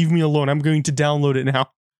sticks. Leave me alone. I'm going to download it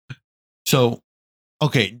now. So,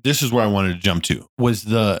 okay, this is where I wanted to jump to, was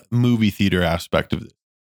the movie theater aspect of this.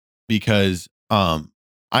 Because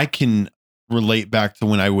I can relate back to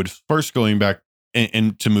when I would first going back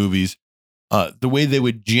into movies, the way they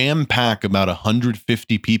would jam pack about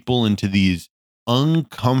 150 people into these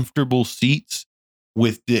uncomfortable seats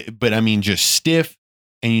just stiff.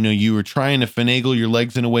 And, you were trying to finagle your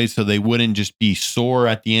legs in a way so they wouldn't just be sore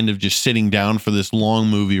at the end of just sitting down for this long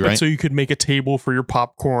movie, right? But so you could make a table for your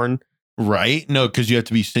popcorn. Right? No, because you have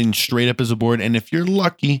to be sitting straight up as a board. And if you're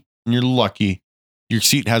lucky, your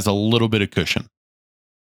seat has a little bit of cushion.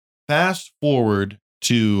 Fast forward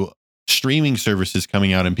to streaming services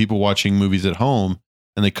coming out and people watching movies at home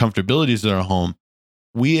and the comfortabilities of our home.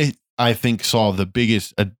 I think, saw the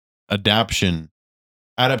biggest adaptation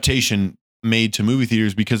made to movie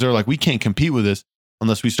theaters, because they're like, we can't compete with this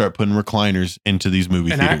unless we start putting recliners into these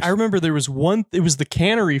movie And theaters. I remember there was one. It was the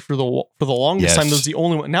Cannery for the longest Yes. time. That was the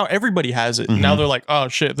only one. Now everybody has it. Mhm. Now they're like, oh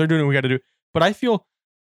shit, they're doing what we got to do. But I feel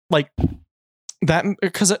like that,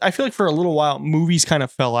 because I feel like for a little while movies kind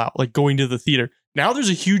of fell out, like going to the theater. Now there's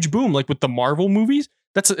a huge boom, like with the Marvel movies.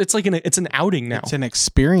 It's an outing now. It's an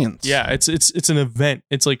experience. Yeah, it's an event.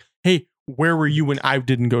 It's like, hey, where were you when I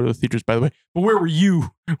didn't go to the theaters, by the way? But where were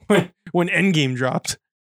you when Endgame dropped?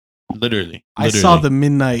 Literally. I saw the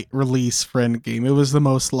midnight release for Endgame. It was the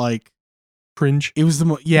most like Cringe. it was the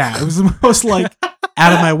most like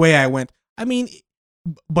out of my way I went. I mean,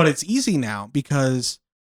 but it's easy now because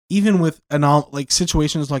even with like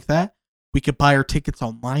situations like that, we could buy our tickets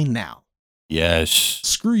online now. Yes.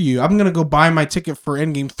 Screw you. I'm going to go buy my ticket for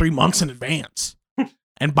Endgame 3 months in advance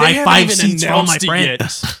and buy They haven't 5 even seats for all my announced it yet.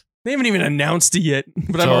 friends. They haven't even announced it yet,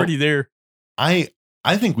 but I'm So- already there. I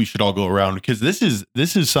think we should all go around, because this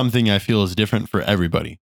is something I feel is different for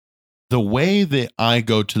everybody. The way that I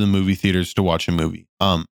go to the movie theaters to watch a movie,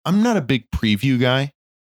 I'm not a big preview guy.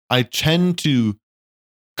 I tend to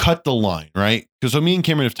cut the line, right? Because me and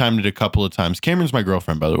Cameron have timed it a couple of times. Cameron's my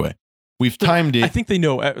girlfriend, by the way. We've timed it. I think they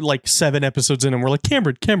know like 7 episodes in, and we're like,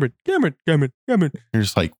 Cameron. You're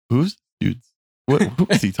just like, who's dude? Who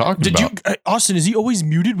is he talking Did about? you, Austin? Is he always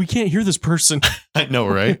muted? We can't hear this person. I know,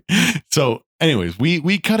 right? So, anyways,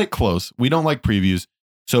 we cut it close. We don't like previews.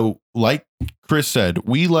 So, like Chris said,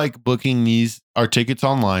 we like booking our tickets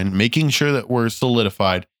online, making sure that we're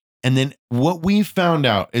solidified. And then what we found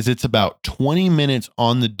out is it's about 20 minutes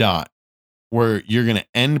on the dot where you're going to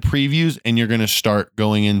end previews and you're going to start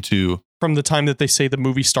going into. From the time that they say the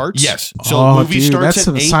movie starts. Yes. So, movie starts that's at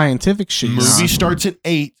some 8. scientific shit. Movie starts at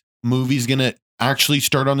 8. Movie's going to actually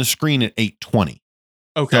start on the screen at 8:20.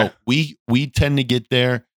 Okay. So we tend to get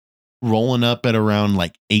there rolling up at around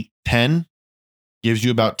like 8:10. Gives you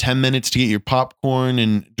about 10 minutes to get your popcorn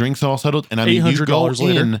and drinks all settled. And I mean, you go $800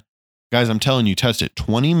 later. in, guys, I'm telling you, test it.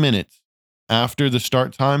 20 minutes after the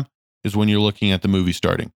start time is when you're looking at the movie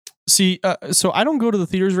starting. See, so I don't go to the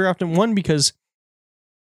theaters very often. One, because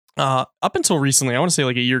up until recently, I want to say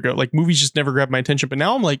like a year ago, like movies just never grabbed my attention. But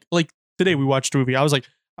now I'm like today we watched a movie. I was like,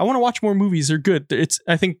 I want to watch more movies. They're good. It's,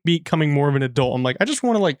 I think, becoming more of an adult. I'm like, I just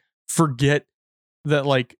want to like forget that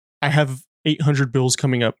like I have 800 bills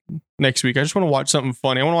coming up next week. I just want to watch something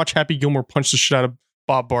funny. I want to watch Happy Gilmore punch the shit out of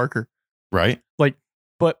Bob Barker. Right? But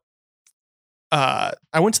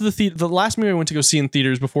I went to the theater. The last movie I went to go see in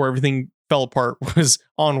theaters before everything fell apart was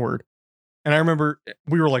Onward. And I remember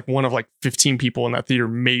we were like one of like 15 people in that theater,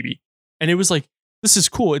 maybe. And it was like, this is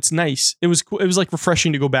cool. It's nice. It was cool. It was like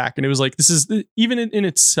refreshing to go back. And it was like, this is even in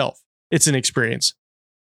itself, it's an experience.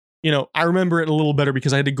 I remember it a little better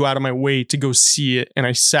because I had to go out of my way to go see it. And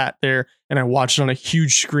I sat there and I watched it on a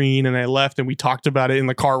huge screen, and I left and we talked about it in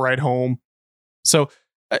the car ride home. So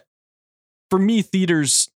for me,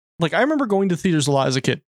 theaters, like I remember going to theaters a lot as a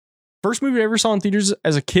kid. First movie I ever saw in theaters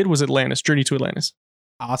as a kid was Atlantis, Journey to Atlantis.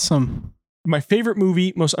 Awesome. My favorite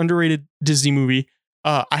movie, most underrated Disney movie.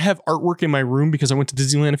 I have artwork in my room because I went to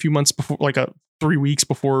Disneyland a few months before, like 3 weeks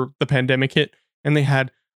before the pandemic hit, and they had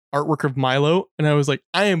artwork of Milo, and I was like,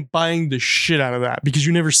 I am buying the shit out of that because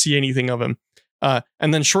you never see anything of him.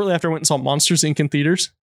 And then shortly after, I went and saw Monsters Inc. in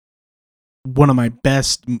theaters. One of my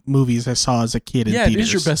best movies I saw as a kid in theaters. It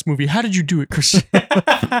is your best movie. How did you do it, Christian?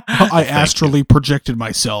 I astrally projected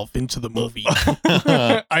myself into the movie.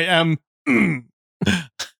 I am. You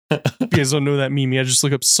guys don't know that meme. I just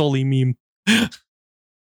look up Sully meme.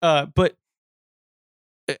 But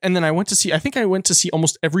and then I went to see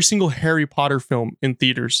almost every single Harry Potter film in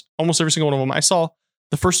theaters. Almost every single one of them. I saw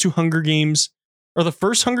the first 2 Hunger Games, or the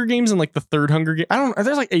first Hunger Games and like the third Hunger Game.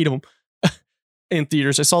 There's like 8 of them in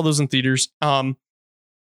theaters. I saw those in theaters.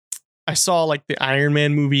 I saw like the Iron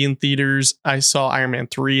Man movie in theaters. I saw Iron Man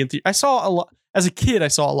 3 in theaters. I saw a lot. As a kid, I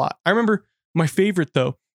saw a lot. I remember my favorite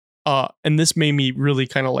though, and this made me really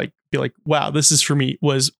kind of like be like, wow, this is for me,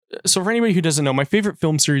 was, so for anybody who doesn't know, my favorite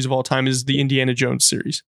film series of all time is the Indiana Jones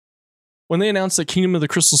series. When they announced that Kingdom of the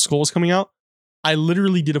Crystal Skull was coming out, I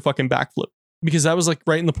literally did a fucking backflip, because that was like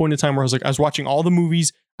right in the point of time where I was watching all the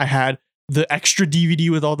movies. I had the extra DVD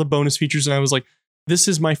with all the bonus features, and I was like, this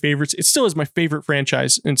is my favorite. It still is my favorite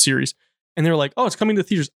franchise and series. And they were like, oh, it's coming to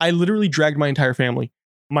theaters. I literally dragged my entire family.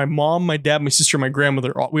 My mom, my dad, my sister, my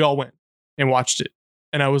grandmother, we all went and watched it.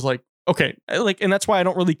 And I was like, okay, and that's why I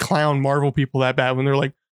don't really clown Marvel people that bad when they're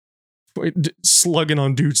like slugging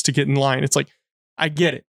on dudes to get in line. It's like, I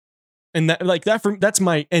get it. And that's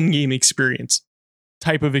my endgame experience,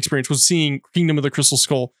 type of experience, was seeing Kingdom of the Crystal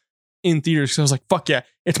Skull in theaters. So I was like, fuck yeah,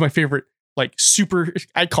 it's my favorite, like super,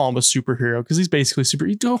 I call him a superhero because he's basically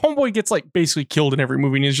homeboy gets like basically killed in every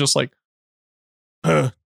movie, and he's just like,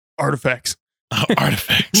 artifacts.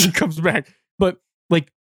 Artifacts. He comes back. But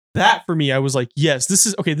like that for me, I was like, yes, this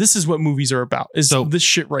is what movies are about. Is this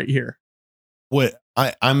shit right here. What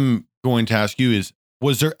I'm going to ask you is,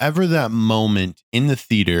 was there ever that moment in the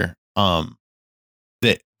theater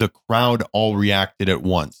that the crowd all reacted at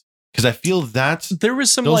once? Because I feel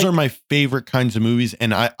those are my favorite kinds of movies.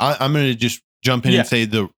 And I'm going to just jump in and say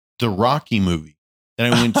the Rocky movie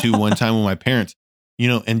that I went to one time with my parents,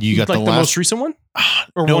 and you got like the most recent one?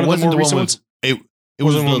 Or no, one it of the wasn't more recent ones? It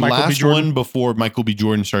was the last one before Michael B.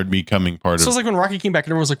 Jordan started becoming part of it. So it's like when Rocky came back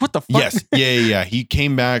and everyone was like, what the fuck? Yes. Yeah. He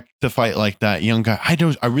came back to fight like that young guy.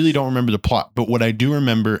 I really don't remember the plot, but what I do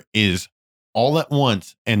remember is all at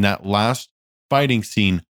once in that last fighting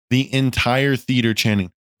scene, the entire theater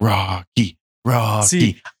chanting, Rocky, Rocky,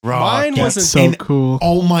 See, Rocky. mine wasn't so cool.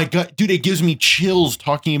 Oh my God, dude, it gives me chills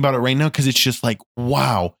talking about it right now, because it's just like,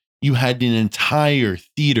 wow, you had an entire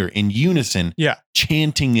theater in unison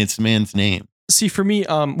chanting this man's name. See, for me,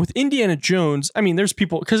 with Indiana Jones, I mean, there's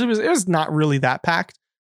people, because it was not really that packed,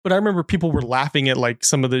 but I remember people were laughing at like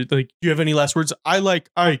some of the, like, do you have any last words? I like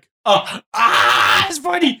Ike. It's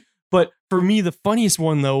funny. But for me, the funniest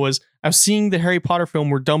one though was I was seeing the Harry Potter film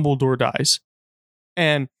where Dumbledore dies,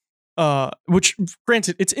 and which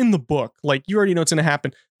granted, it's in the book, like you already know it's gonna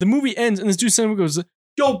happen. The movie ends and this dude goes,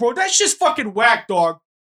 "Yo, bro, that's just fucking whack, dog."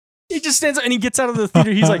 He just stands up and he gets out of the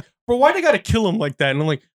theater. He's like, bro, why they gotta kill him like that? And I'm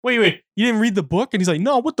like, wait, you didn't read the book? And he's like,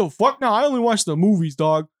 no, what the fuck? No, I only watched the movies,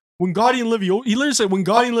 dog. Wingardium Leviosa. He literally said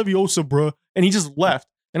Wingardium Leviosa, bro. And he just left.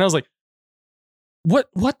 And I was like, what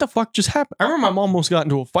the fuck just happened? I remember my mom almost got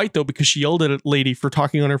into a fight though, because she yelled at a lady for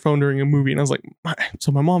talking on her phone during a movie. And I was like,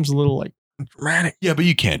 so my mom's a little like dramatic. Yeah, but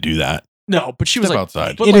you can't do that. No, but she was like,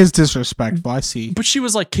 outside. It is disrespectful. I see. But she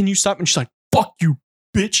was like, can you stop? And she's like, fuck you,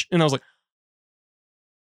 bitch. And I was like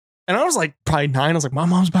probably 9. I was like, my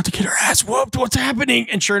mom's about to get her ass whooped. What's happening?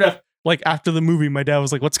 And sure enough, like after the movie, my dad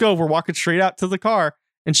was like, let's go. We're walking straight out to the car.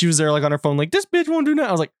 And she was there like on her phone, like, this bitch won't do nothing.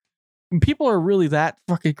 I was like, people are really that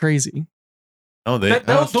fucking crazy. Oh,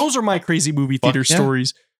 those are my crazy movie theater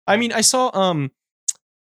stories. I mean, I saw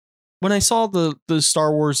when I saw the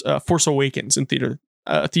Star Wars Force Awakens in theaters,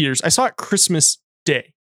 I saw it Christmas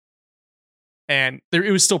Day, and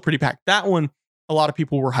it was still pretty packed. That one, a lot of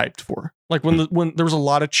people were hyped for. Like when there was a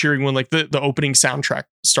lot of cheering when like the opening soundtrack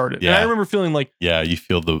started. Yeah. And I remember feeling like, yeah, you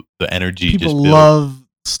feel the energy. People love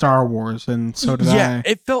Star Wars, and so did I. Yeah,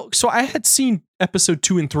 it felt so. I had seen episode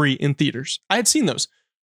 2 and 3 in theaters. I had seen those,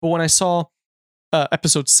 but when I saw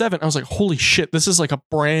episode 7, I was like, holy shit, this is like a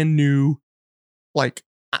brand new, like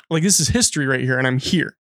this is history right here, and I'm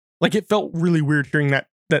here. Like it felt really weird hearing that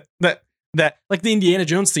like the Indiana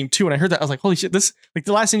Jones theme too. And I heard that, I was like, holy shit, this, like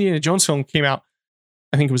the last Indiana Jones film came out,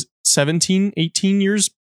 I think it was 18 years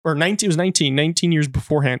or 19. It was 19 years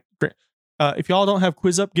beforehand. If y'all don't have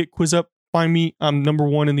Quiz Up, get Quiz Up. Find me. I'm number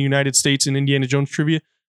 1 in the United States in Indiana Jones trivia.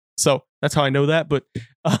 So that's how I know that. But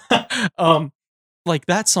like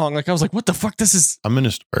that song, like I was like, what the fuck? This is. I'm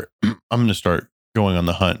gonna start going on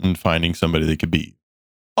the hunt and finding somebody that could beat.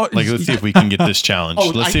 Oh, like let's see if we can get this challenge.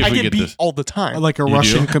 Let's see if we get this all the time. Like a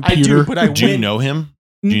Russian computer. I do, but I do you know him?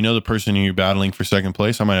 Do you know the person you're battling for second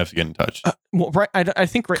place? I might have to get in touch. Well, right. I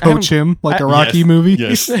think right. Coach him like a Rocky movie.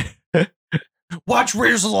 Yes. Watch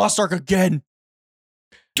Raiders of the Lost Ark again.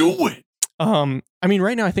 Do it. I mean,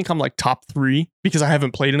 right now I think I'm like top 3 because I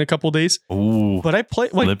haven't played in a couple days. Ooh. But I play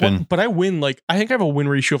like, but I win like I think I have a win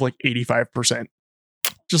ratio of like 85%.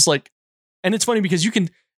 Just like, and it's funny because you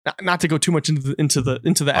can not to go too much into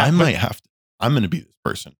the app. I'm going to be this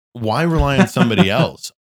person. Why rely on somebody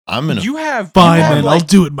else? You have fine, you have man. like, I'll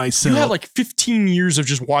do it myself. You have like 15 years of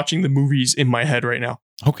just watching the movies in my head right now.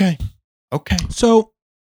 Okay. So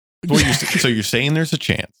you're saying there's a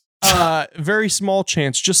chance? Very small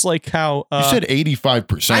chance. Just like how you said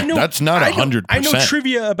 85%. That's not 100%. I know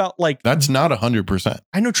trivia about like that's not 100%.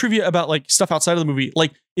 I know trivia about like stuff outside of the movie.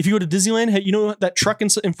 Like if you go to Disneyland, hey, you know that truck in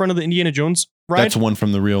front of the Indiana Jones ride? That's one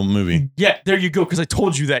from the real movie. Yeah, there you go. Because I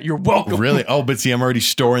told you that. You're welcome. Really? Oh, but see, I'm already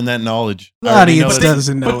storing that knowledge. The audience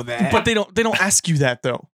doesn't know that. But they don't ask you that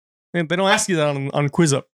though. They don't ask you that on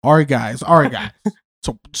Quiz Up. All right, guys.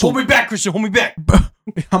 So hold me back, Christian. Hold me back.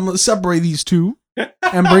 I'm gonna separate these two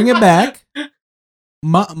and bring it back.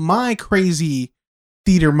 My crazy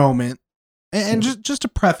theater moment, and just to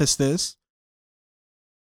preface this,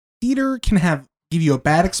 theater can give you a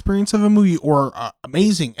bad experience of a movie or an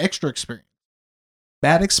amazing extra experience.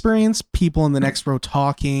 Bad experience, people in the next row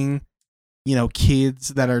talking, kids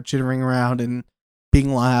that are jittering around and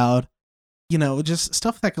being loud, just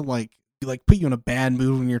stuff that could like put you in a bad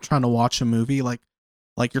mood when you're trying to watch a movie, like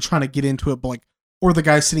you're trying to get into it, but or the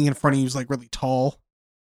guy sitting in front of you is like really tall.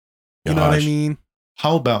 You know what I mean?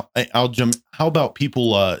 How about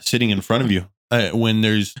people sitting in front of you when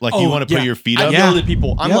there's like you want to put your feet up? I yell at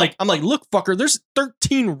people. I'm like, look, fucker, there's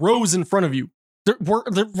 13 rows in front of you. There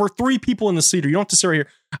were 3 people in the theater. You don't have to sit right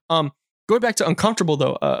here. Going back to uncomfortable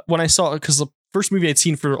though, when I saw, because the first movie I'd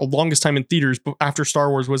seen for the longest time in theaters after Star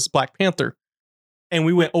Wars was Black Panther, and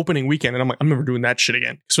we went opening weekend, and I'm like, I'm never doing that shit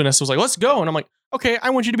again. So Vanessa was like, let's go, and I'm like, okay, I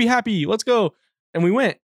want you to be happy. Let's go, and we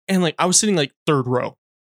went, and like I was sitting like 3rd row,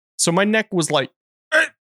 so my neck was like.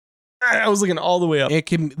 I was looking all the way up.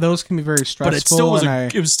 Those can be very stressful.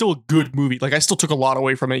 But it was still a good movie. Like I still took a lot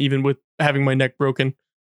away from it, even with having my neck broken.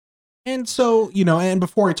 And so, and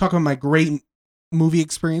before I talk about my great movie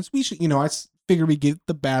experience, we should, I figured we get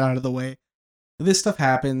the bad out of the way. This stuff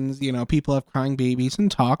happens, people have crying babies and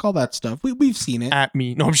talk, all that stuff. We've seen it. At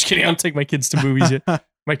me. No, I'm just kidding. I don't take my kids to movies yet.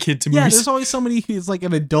 My kid to movies. Yeah, there's always somebody who's like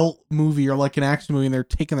an adult movie or like an action movie and they're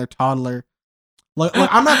taking their toddler. Like,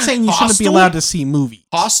 I'm not saying you shouldn't be allowed to see movies.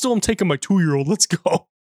 Hostel, I'm taking my 2-year-old. Let's go.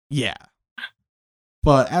 Yeah.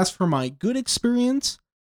 But as for my good experience,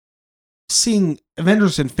 seeing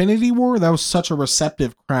Avengers Infinity War, that was such a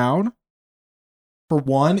receptive crowd, for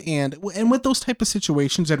one. And with those type of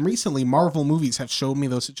situations, and recently Marvel movies have showed me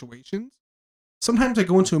those situations. Sometimes I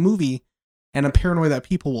go into a movie and I'm paranoid that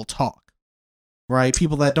people will talk. Right?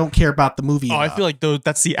 People that don't care about the movie. I feel like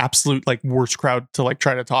that's the absolute like worst crowd to like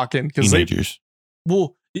try to talk in. Teenagers.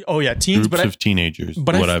 Teens, groups of teenagers.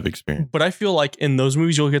 I've experienced. But I feel like in those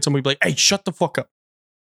movies, you'll get somebody be like, "Hey, shut the fuck up."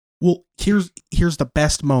 Well, here's the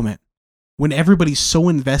best moment when everybody's so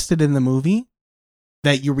invested in the movie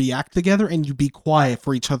that you react together and you be quiet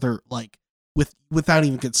for each other, like without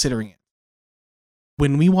even considering it.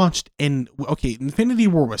 When we watched Infinity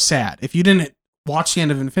War was sad. If you didn't watch the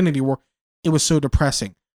end of Infinity War, it was so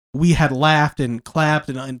depressing. We had laughed and clapped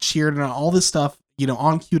and cheered and all this stuff,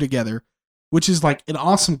 on cue together. Which is like an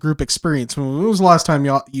awesome group experience. When was the last time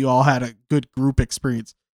you all had a good group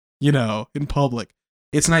experience, in public?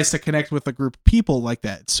 It's nice to connect with a group of people like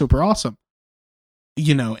that. It's super awesome.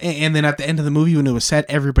 And then at the end of the movie when it was set,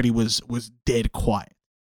 everybody was dead quiet.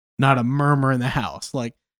 Not a murmur in the house.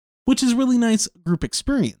 Which is really nice group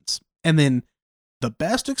experience. And then the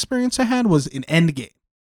best experience I had was in Endgame.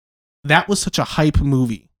 That was such a hype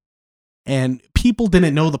movie. And people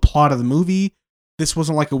didn't know the plot of the movie. This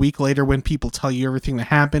wasn't like a week later when people tell you everything that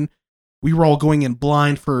happened. We were all going in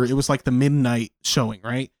blind it was like the midnight showing,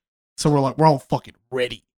 right? So we're all fucking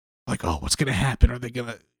ready. Like, oh, what's going to happen? Are they going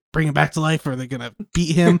to bring him back to life? Or are they going to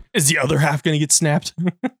beat him? Is the other half going to get snapped?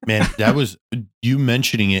 Man, that was, you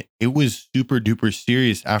mentioning it, it was super duper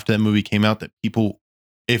serious after that movie came out that people,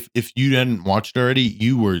 if you hadn't watched already,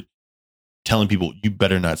 you were telling people, you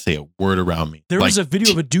better not say a word around me. There was a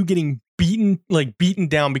video of a dude getting beaten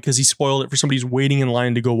down because he spoiled it for somebody who's waiting in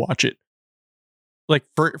line to go watch it. Like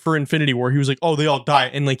for Infinity War, he was like, "Oh, they all die,"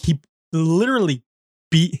 and like he literally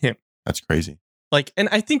beat him. That's crazy. Like, and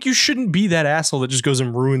I think you shouldn't be that asshole that just goes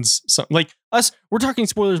and ruins something. Like us, we're talking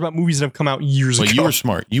spoilers about movies that have come out years ago. But you were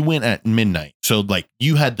smart. You went at midnight, so like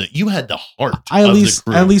you had the heart. I at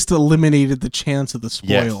least eliminated the chance of the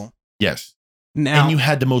spoil. Yes. Now, and you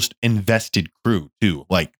had the most invested crew too.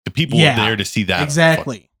 Like the people were there to see that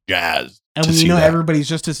exactly. Jazz. And when everybody's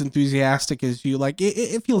just as enthusiastic as you, like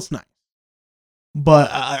it feels nice. But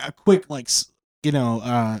a quick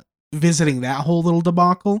visiting that whole little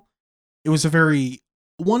debacle, it was a very,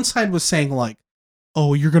 one side was saying like,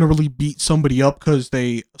 oh, you're gonna really beat somebody up because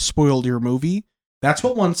they spoiled your movie. That's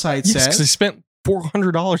what one side says. They spent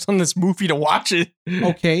 $400 on this movie to watch it.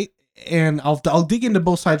 Okay, and I'll dig into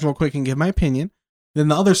both sides real quick and give my opinion. Then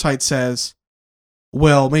the other side says,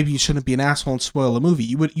 well, maybe you shouldn't be an asshole and spoil a movie.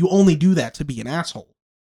 You only do that to be an asshole,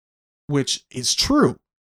 which is true.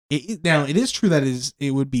 Now, it is true that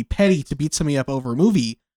it would be petty to beat somebody up over a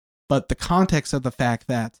movie, but the context of the fact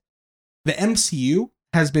that the MCU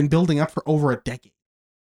has been building up for over a decade.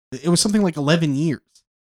 It was something like 11 years.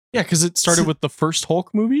 Yeah, because it started with the first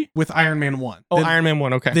Hulk movie? With Iron Man 1. Oh, Iron Man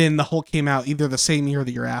 1, okay. Then the Hulk came out either the same year or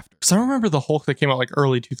the year after. Because I remember the Hulk that came out like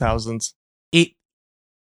early 2000s.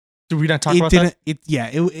 Did we not talk about that? It's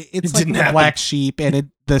like didn't the happen. black sheep, and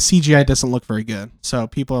the CGI doesn't look very good. So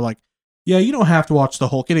people are like, yeah, you don't have to watch the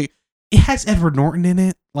Hulk. It has Edward Norton in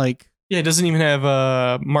it. Like, Yeah, it doesn't even have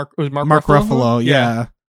Mark Ruffalo. Yeah.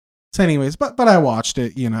 So anyways, but I watched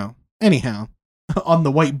it, anyhow, on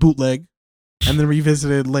the white bootleg, and then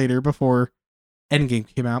revisited later before Endgame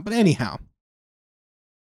came out. But anyhow.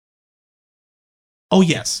 Oh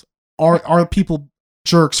yes. Are people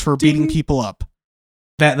jerks for beating people up?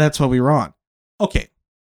 That's what we were on. Okay.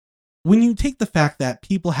 When you take the fact that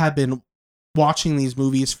people have been watching these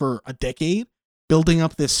movies for a decade, building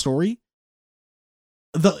up this story,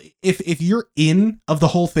 if your in of the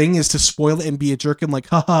whole thing is to spoil it and be a jerk and like,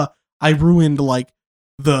 haha, I ruined like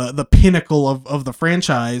the pinnacle of the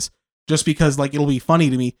franchise just because like it'll be funny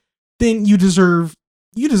to me, then you deserve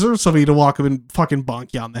somebody to walk up and fucking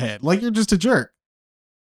bonk you on the head. Like, you're just a jerk.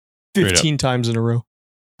 15 times in a row.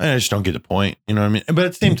 I just don't get the point. You know what I mean? But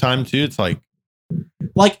at the same time, too, it's like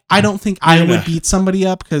I don't think I would beat somebody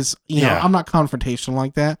up because, you know, Yeah. I'm not confrontational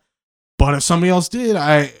like that. But if somebody else did,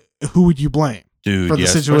 who would you blame? dude, for the yeah,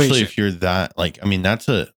 situation. especially if you're that, like, I mean, that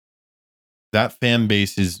fan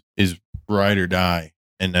base is ride or die.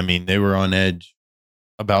 And I mean, they were on edge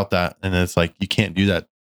about that. And it's like, you can't do that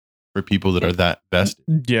for people that are that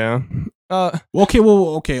vested. Yeah.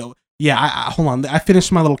 Okay. Yeah, hold on. I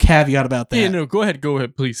finished my little caveat about that. Yeah, no, go ahead,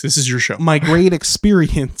 please. This is your show. My great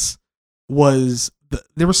experience was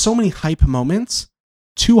there were so many hype moments.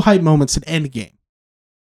 2 hype moments in Endgame.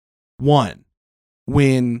 1,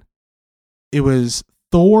 when it was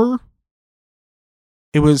Thor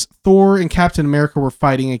and Captain America were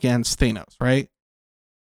fighting against Thanos, right?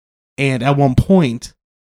 And at one point,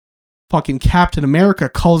 fucking Captain America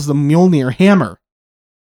calls the Mjolnir hammer,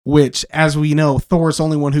 which, as we know, Thor's the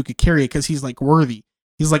only one who could carry it because he's like worthy.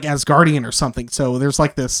 He's like Asgardian or something. So there's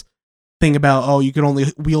like this thing about, oh, you can only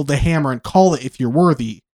wield the hammer and call it if you're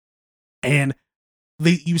worthy. And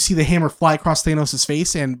you see the hammer fly across Thanos'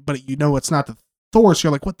 face, but you know it's not the Thor, so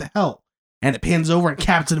you're like, what the hell? And it pans over and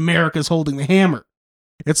Captain America's holding the hammer.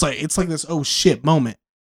 It's like this oh shit moment.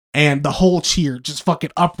 And the whole cheer just fucking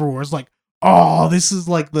uproars like, oh, this is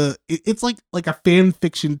like it's like a fan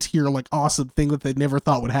fiction tier, like awesome thing that they never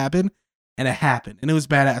thought would happen. And it happened. And it was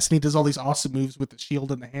badass. And he does all these awesome moves with the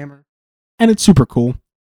shield and the hammer. And it's super cool.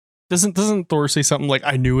 Doesn't Thor say something like,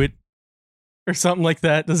 I knew it? Or something like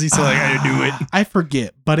that? Does he say like, I knew it? I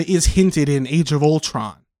forget, but it is hinted in Age of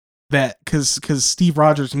Ultron that because Steve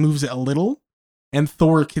Rogers moves it a little, and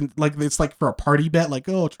Thor can, like, it's like for a party bet, like,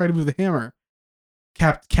 oh, try to move the hammer.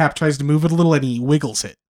 Cap tries to move it a little and he wiggles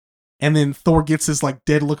it. And then Thor gets this like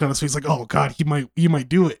dead look on his face, like, oh god, he might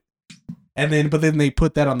do it. But then they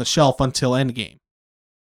put that on the shelf until Endgame.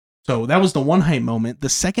 So that was the one hype moment. The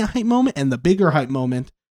second hype moment and the bigger hype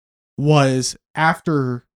moment was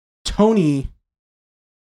after Tony.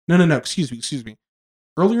 No, excuse me.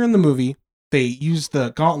 Earlier in the movie, they used the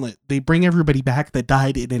gauntlet. They bring everybody back that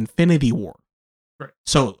died in Infinity War. Right.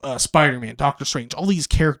 So Spider-Man, Doctor Strange, all these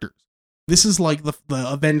characters. This is like the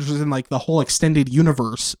Avengers and like the whole extended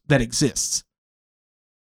universe that exists.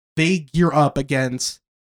 They gear up against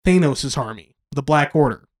Thanos' army, the Black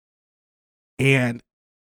Order. And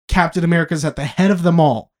Captain America's at the head of them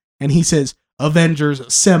all. And he says, Avengers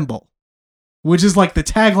assemble. Which is like the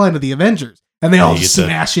tagline of the Avengers. And they all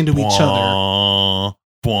smash into each other.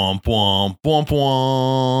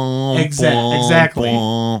 Exactly.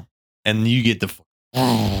 And you get the...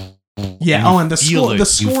 Yeah, and the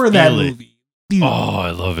score of that movie. Dude,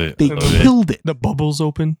 I love it. They killed it. The bubbles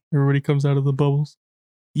open. Everybody comes out of the bubbles.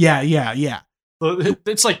 Yeah.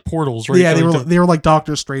 It's like portals, right? Yeah, they were like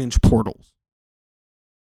Doctor Strange portals.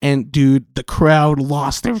 And dude, the crowd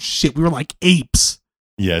lost their shit. We were like apes.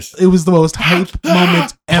 Yes. It was the most hype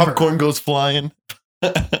moment ever. Popcorn goes flying.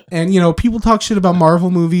 And, you know, people talk shit about Marvel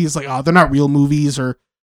movies, like, oh, they're not real movies,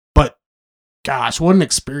 but gosh, what an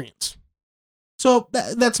experience. So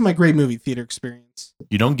that's my great movie theater experience.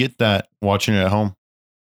 You don't get that watching it at home.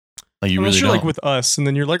 Like, you Unless really you're don't. like with us, and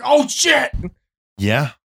then you're like, oh shit.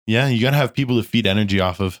 Yeah. You got to have people to feed energy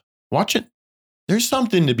off of. Watch it. There's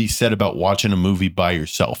something to be said about watching a movie by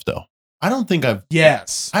yourself, though. I don't think I've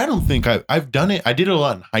done it. I did it a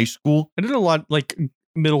lot in high school. I did a lot like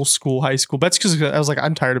middle school, high school. That's because I was like,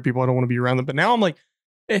 I'm tired of people. I don't want to be around them. But now I'm like,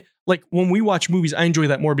 like when we watch movies, I enjoy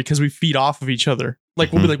that more because we feed off of each other.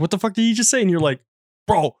 Like we'll be like, what the fuck did you just say? And you're like,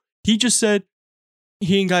 bro, he just said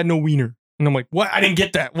he ain't got no wiener. And I'm like, what? I didn't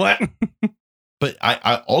get that. What? But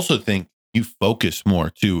I also think you focus more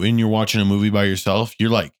too. When you're watching a movie by yourself, you're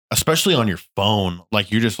like, especially on your phone,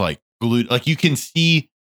 like you're just like glued. Like you can see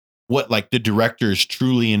what like the director is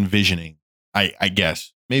truly envisioning. I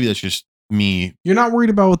guess maybe that's just me. You're not worried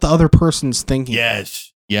about what the other person's thinking. Yes.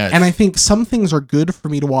 And I think some things are good for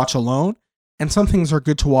me to watch alone, and some things are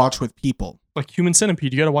good to watch with people. Like Human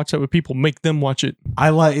Centipede, you got to watch that with people. Make them watch it.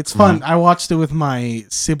 It's fun. I watched it with my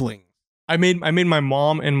sibling. I made my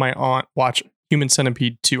mom and my aunt watch Human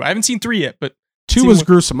Centipede 2. I haven't seen 3 yet, but 2 was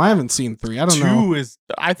gruesome. I haven't seen 3. I don't know. 2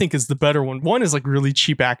 I think is the better one. 1 is like really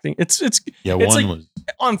cheap acting. It's one like, was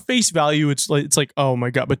on face value. It's like oh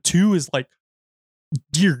my god. But 2 is like,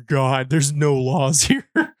 dear God, there's no laws here.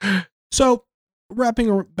 So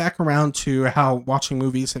wrapping back around to how watching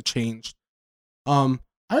movies have changed. I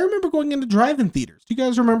remember going into drive-in theaters. Do you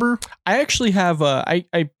guys remember? I actually have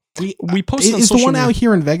we posted on is the social one media. out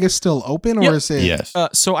here in Vegas still open, or Yep. is it? yes.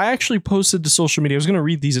 So I actually posted to social media. I was going to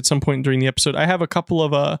read these at some point during the episode. I have a couple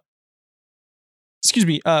of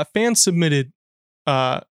fan submitted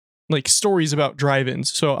like stories about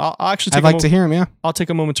drive-ins. So I'll actually I'd like to hear them. Yeah. I'll take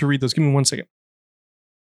a moment to read those. Give me 1 second.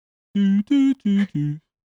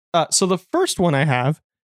 So the first one I have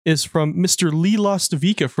is from Mr. Lee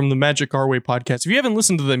Lostavika from the Magic Our Way podcast. If you haven't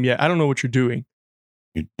listened to them yet, I don't know what you're doing.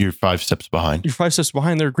 You're 5 steps behind. You're 5 steps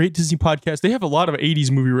behind. They're a great Disney podcast. They have a lot of 80s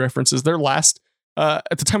movie references. Their last,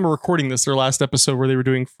 at the time of recording this, their last episode where they were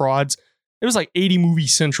doing frauds, it was like 80 movie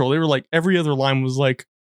central. They were like, every other line was like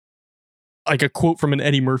a quote from an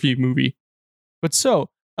Eddie Murphy movie. But so,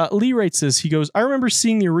 Lee writes this. He goes, I remember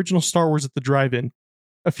seeing the original Star Wars at the drive-in.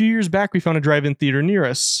 A few years back, we found a drive-in theater near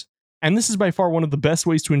us. And this is by far one of the best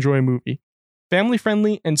ways to enjoy a movie. Family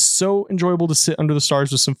friendly and so enjoyable to sit under the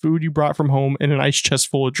stars with some food you brought from home and an ice chest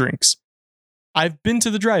full of drinks. I've been to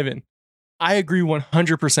the drive-in. I agree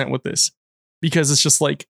 100% with this because it's just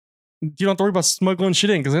like, you don't have to worry about smuggling shit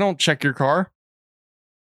in because they don't check your car.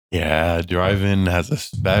 Yeah, drive-in has a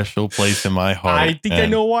special place in my heart. I think I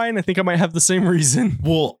know why, and I think I might have the same reason.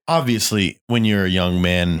 Well, obviously, when you're a young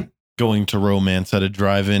man, going to romance at a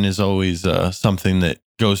drive-in is always something that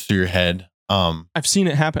goes through your head. I've seen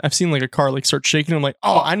it happen. I've seen like a car like start shaking. I'm like,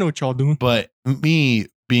 oh, I know what y'all doing. But me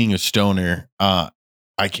being a stoner, I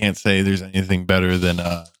can't say there's anything better than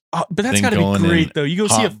but that's got to be great though. You go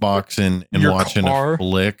see a boxing and watching a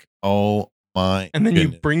flick. Oh my! And then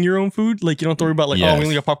goodness. you bring your own food. Like you don't have to worry about like, oh, we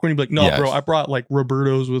only got popcorn. You'd be like, no, bro, I brought like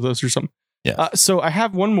Roberto's with us or something. Yeah. So I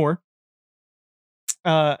have one more.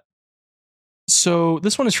 So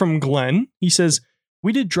this one is from Glenn. He says,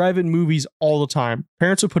 we did drive-in movies all the time.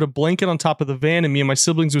 Parents would put a blanket on top of the van and me and my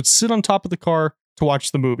siblings would sit on top of the car to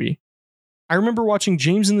watch the movie. I remember watching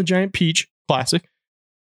James and the Giant Peach, classic.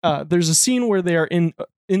 There's a scene where they are in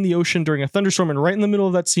the ocean during a thunderstorm, and right in the middle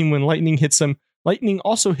of that scene when lightning hits them, lightning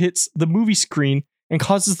also hits the movie screen and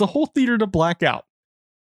causes the whole theater to black out.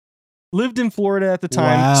 Lived in Florida at the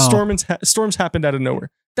time. Wow. Storms happened out of nowhere.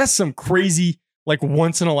 That's some crazy, like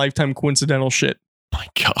once in a lifetime coincidental shit. My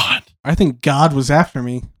God. I think God was after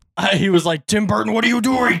me. He was like, Tim Burton, what are you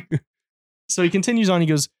doing? So he continues on. He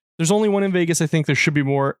goes, there's only one in Vegas. I think there should be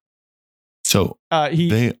more. So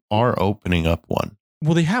they are opening up one.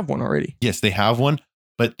 Well, they have one already. Yes, they have one.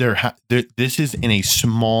 But this is in a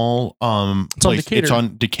small place. Decatur. It's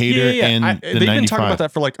on Decatur and the they've 95. been talking about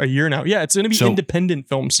that for like a year now. Yeah, it's going to be independent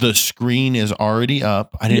films. The screen is already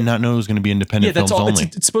up. I did not know it was going to be independent films only.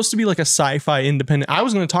 It's supposed to be like a sci-fi independent. I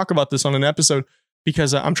was going to talk about this on an episode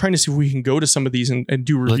because I'm trying to see if we can go to some of these and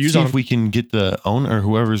do reviews Let's see on if we can get the owner or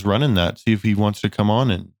whoever's running that, see if he wants to come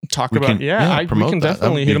on and talk about. We can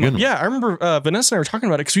definitely hit him up. One. Yeah, I remember Vanessa and I were talking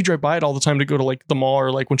about it because we drive by it all the time to go to like the mall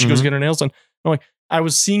or like when she goes to get her nails done. I'm like, I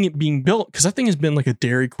was seeing it being built because that thing has been like a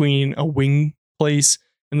Dairy Queen, a wing place,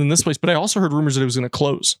 and then this place. But I also heard rumors that it was going to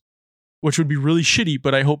close, which would be really shitty.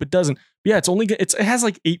 But I hope it doesn't. But yeah, it has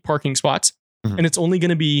like 8 parking spots, and it's only going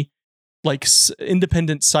to be like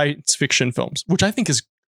independent science fiction films, which I think is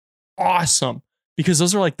awesome because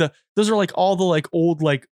those are like all the like old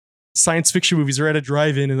like science fiction movies are at a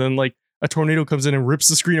drive-in, and then like a tornado comes in and rips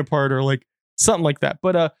the screen apart or like something like that.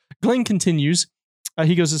 But Glenn continues.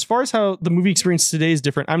 He goes, as far as how the movie experience today is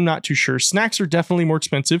different, I'm not too sure. Snacks are definitely more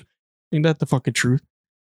expensive. Ain't that the fucking truth?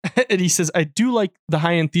 And he says, I do like the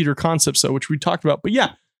high-end theater concepts, though, which we talked about. But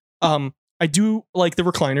yeah, I I do like the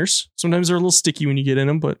recliners. Sometimes they're a little sticky when you get in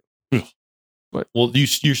them, but Well,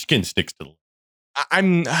 your skin sticks to them.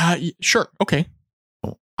 I'm sure. Okay.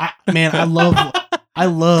 I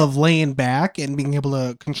love laying back and being able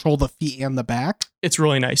to control the feet and the back. It's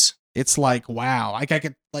really nice. It's like, wow. I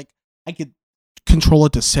could control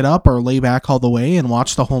it to sit up or lay back all the way and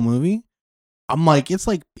watch the whole movie. I'm like, it's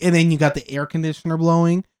like, and then you got the air conditioner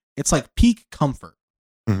blowing. It's like peak comfort.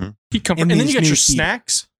 Peak comfort. And then you got your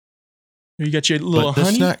snacks. You got your little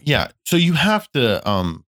honey. Yeah. So you have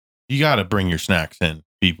to, you got to bring your snacks in,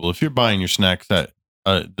 people. If you're buying your snacks at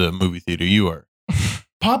the movie theater, you are.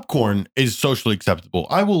 Popcorn is socially acceptable.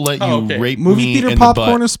 I will let you rape movie me theater in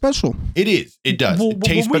popcorn the is special. It is. It does. It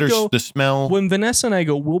tastes better. The smell. When Vanessa and I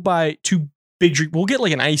go, we'll buy 2 big drink. We'll get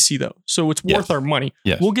like an icy though, so it's worth our money.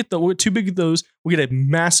 Yes. We'll get 2 big of those. We'll get a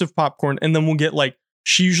massive popcorn, and then we'll get like,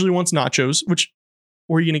 she usually wants nachos, which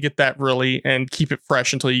where are you gonna get that really and keep it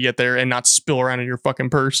fresh until you get there and not spill around in your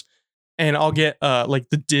fucking purse. And I'll get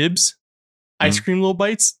like the Dibs ice cream little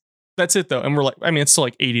bites. That's it though, and we're like, I mean, it's still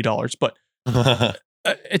like $80, but.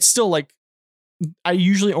 It's still like I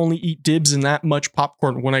usually only eat Dibs and that much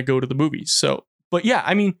popcorn when I go to the movies. So, but yeah,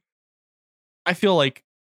 I mean, I feel like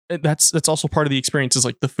that's also part of the experience is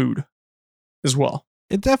like the food as well.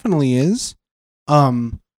 It definitely is.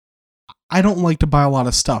 I don't like to buy a lot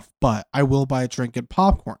of stuff, but I will buy a drink and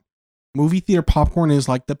popcorn. Movie theater popcorn is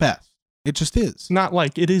like the best. It just is. Not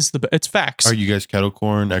like it is it's facts. Are you guys kettle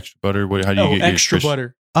corn, extra butter? How do you get extra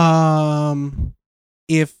butter?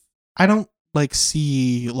 If I don't like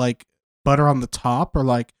see like butter on the top or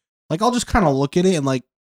like I'll just kind of look at it and like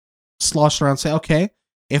slosh around and say, okay,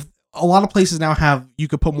 if a lot of places now have, you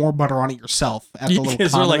could put more butter on it yourself at the little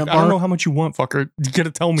they're like, I don't know how much you want, fucker. You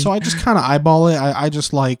gotta tell me. So I just kind of eyeball it. I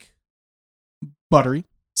just like buttery.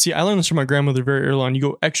 See, I learned this from my grandmother very early on. You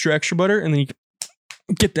go extra butter and then you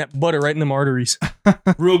get that butter right in them arteries.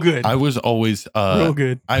 Real good. I was always real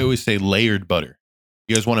good. I always say layered butter.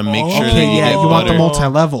 You guys want to make sure that you you get want butter. the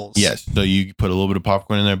multi-levels. Yes. So you put a little bit of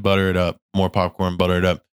popcorn in there, butter it up, more popcorn, butter it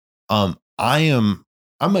up. I'm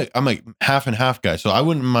a half and half guy, so I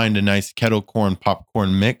wouldn't mind a nice kettle corn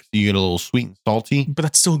popcorn mix. You get a little sweet and salty. But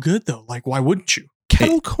that's still good though. Like, why wouldn't you?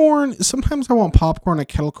 Kettle corn, sometimes I want popcorn and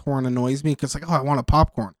kettle corn annoys me because like, oh, I want a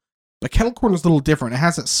popcorn. But kettle corn is a little different. It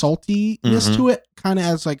has that saltiness to it, kind of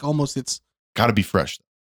as like almost it's got to be fresh.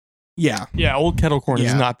 Yeah. Yeah, old kettle corn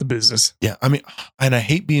is not the business. Yeah, I mean, and I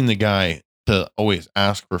hate being the guy to always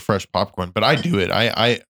ask for fresh popcorn, but I do it.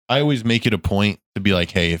 I always make it a point to be like,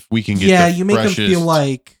 hey, if we can get you make them feel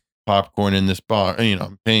like popcorn in this bar,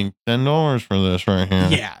 I'm paying $10 for this right here.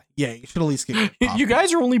 Yeah, you should at least get You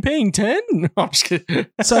guys are only paying 10? No, I'm just kidding.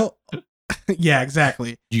 So, yeah,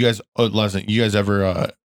 exactly. You guys, listen, you guys ever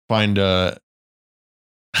find a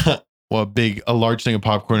large thing of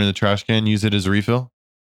popcorn in the trash can, use it as a refill?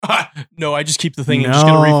 No, I just keep the thing and just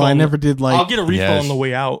get a refill. I never did like. I'll get a refill on the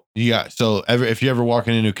way out. Yeah. So if you're ever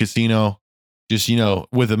walking into a casino, just,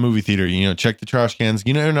 with a movie theater, check the trash cans,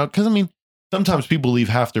 because I mean, sometimes people leave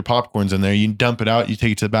half their popcorns in there. You dump it out, you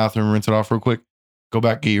take it to the bathroom, rinse it off real quick, go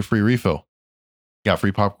back, get your free refill. Got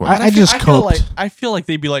free popcorn. I feel like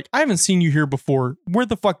they'd be like, I haven't seen you here before. Where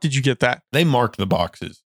the fuck did you get that? They mark the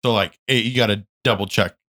boxes. So like, you got to double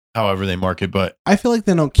check however they mark it. But I feel like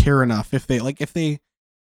they don't care enough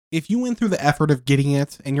if you went through the effort of getting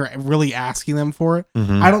it and you're really asking them for it,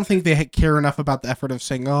 I don't think they care enough about the effort of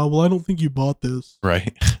saying, oh, well, I don't think you bought this.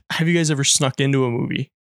 Right. Have you guys ever snuck into a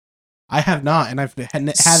movie? I have not, and I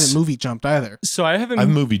haven't movie jumped either. So I've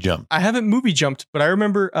movie jumped. I haven't movie jumped, but I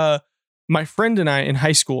remember my friend and I in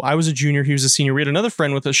high school, I was a junior, he was a senior. We had another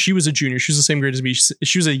friend with us. She was a junior. She was the same grade as me.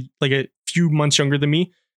 She was a few months younger than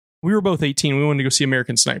me. We were both 18. We wanted to go see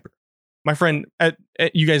American Sniper. My friend,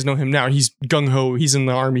 you guys know him now. He's gung-ho. He's in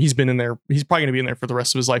the army. He's been in there. He's probably going to be in there for the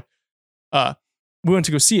rest of his life. We went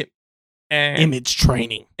to go see it. And image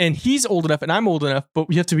training. And he's old enough and I'm old enough, but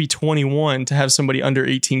we have to be 21 to have somebody under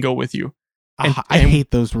 18 go with you. And, I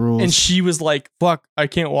hate those rules. And she was like, fuck, I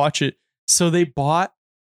can't watch it. So they bought,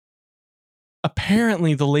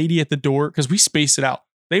 apparently the lady at the door, because we spaced it out.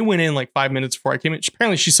 They went in like 5 minutes before I came in.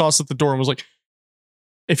 Apparently she saw us at the door and was like,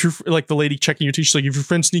 if you're like the lady checking your teeth, she's like, if your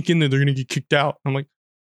friends sneak in there, they're going to get kicked out. I'm like,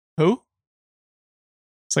 who?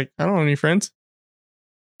 It's like, I don't have any friends.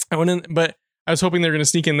 I went in, but I was hoping they were going to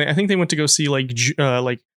sneak in. I think they went to go see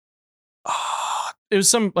it was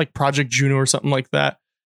some like Project Juno or something like that.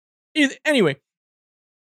 Anyway,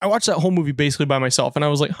 I watched that whole movie basically by myself and I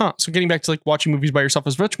was like, huh. So getting back to like watching movies by yourself, I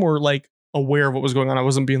was much more like aware of what was going on. I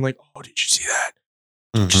wasn't being like, oh, did you see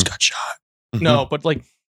that? Just got shot. No, but like,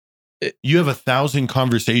 you have 1,000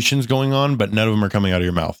 conversations going on, but none of them are coming out of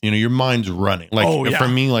your mouth. You know, your mind's running. Like for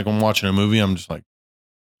me, like I'm watching a movie, I'm just like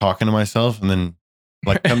talking to myself, and then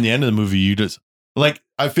like come the end of the movie, you just like,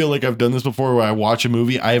 I feel like I've done this before where I watch a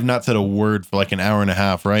movie, I have not said a word for like an hour and a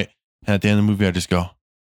half, right? And at the end of the movie, I just go,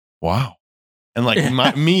 wow. And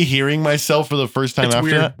like me hearing myself for the first time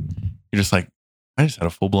after that, you're just like, I just had a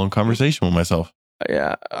full blown conversation with myself.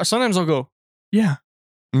 Yeah. Sometimes I'll go, yeah.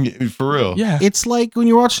 For real. Yeah. It's like when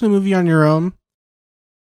you're watching a movie on your own,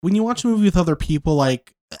 when you watch a movie with other people,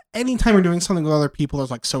 like anytime you're doing something with other people,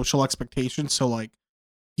 there's like social expectations. So like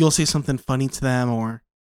you'll say something funny to them, or,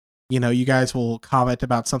 you know, you guys will comment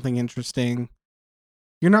about something interesting.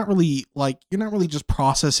 You're not really just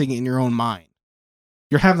processing it in your own mind.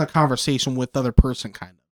 You're having a conversation with the other person,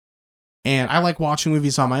 kind of. And I like watching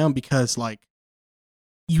movies on my own because like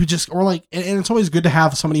you just, or like, and it's always good to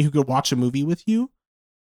have somebody who could watch a movie with you.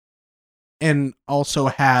 And also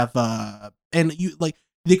have, and you like,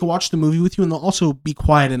 they can watch the movie with you and they'll also be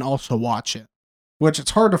quiet and also watch it, which it's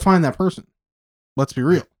hard to find that person. Let's be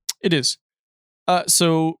real. It is.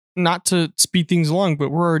 So not to speed things along, but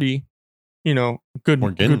we're already, you know, good. We're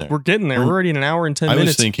getting there. We're getting there. We're already in an hour and 10 minutes. I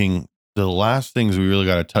was thinking the last things we really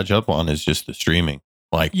got to touch up on is just the streaming.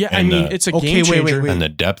 Like, yeah, I mean, it's a game changer. And the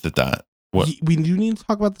depth of that. What? We do need to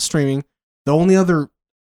talk about the streaming. The only other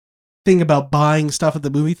thing about buying stuff at the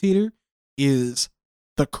movie theater is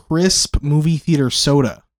the crisp movie theater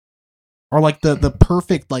soda, or like the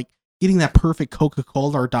perfect, like getting that perfect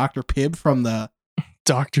Coca-Cola or Dr. Pibb from the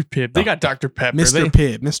Dr. Pibb. They got Dr. Pepper. Mr.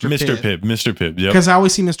 Pibb. Mr. Pibb. Yep. Because I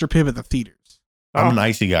always see Mr. Pibb at the theaters. I'm an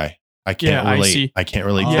icy guy. I can't relate. Icy. I can't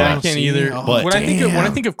relate. Yeah, to I can't either. But when I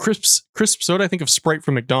think of crisp soda, I think of Sprite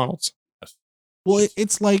from McDonald's. Well,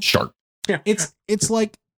 it's like sharp. Yeah, it's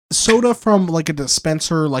like soda from like a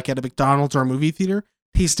dispenser, like at a McDonald's or a movie theater,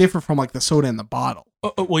 tastes different from like the soda in the bottle.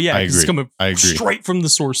 Well, yeah, it's coming straight from the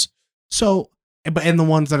source. So, and the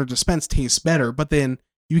ones that are dispensed taste better, but then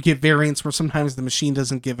you get variants where sometimes the machine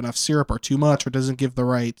doesn't give enough syrup or too much, or doesn't give the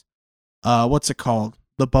right, what's it called?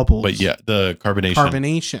 The bubbles. But yeah, the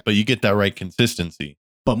carbonation. But you get that right consistency.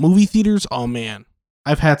 But movie theaters, oh man,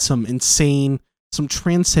 I've had some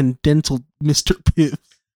transcendental Mr. Pibb.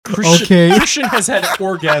 Christian has had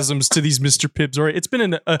orgasms to these Mr. Pibbs, all right? It's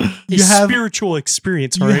been a spiritual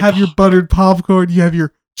experience, all right? You have your buttered popcorn, you have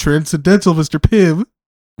your transcendental Mr. Pibb.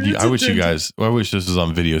 I wish this was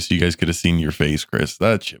on video so you guys could have seen your face, Chris.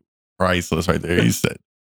 That shit priceless right there. He said,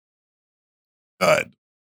 God.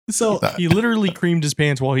 So he literally creamed his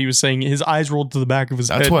pants while he was saying his eyes rolled to the back of his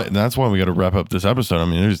head. That's why we got to wrap up this episode. I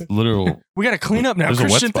mean, there's literal. We got to clean up now,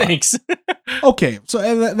 Christian. Thanks. Okay,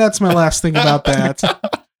 so that's my last thing about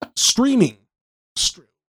that. Streaming.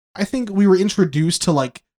 I think we were introduced to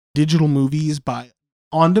like digital movies by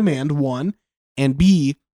on demand, one, and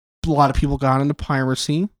B, a lot of people got into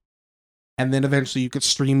piracy, and then eventually you could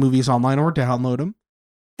stream movies online or download them,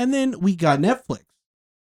 and then we got Netflix,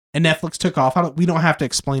 and Netflix took off. We don't have to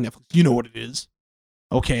explain Netflix. You know what it is.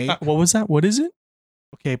 Okay. What was that? What is it?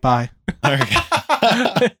 Okay, bye.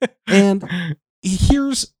 And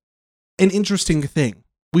here's an interesting thing.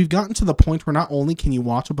 We've gotten to the point where not only can you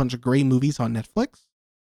watch a bunch of great movies on Netflix,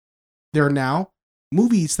 there are now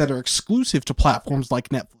movies that are exclusive to platforms like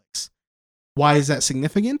Netflix. Why is that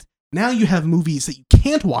significant? Now you have movies that you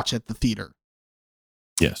can't watch at the theater.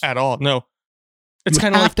 Yes. At all. No. It's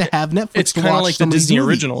kind of like to have Netflix. It's kind of like the Disney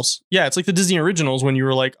originals. Yeah, it's like the Disney originals when you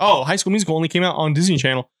were like, "Oh, High School Musical only came out on Disney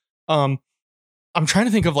Channel." I'm trying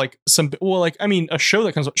to think of like a show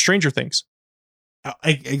that comes up, Stranger Things.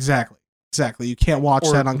 Exactly. You can't watch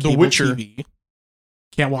that on cable TV.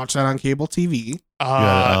 Can't watch that on cable TV.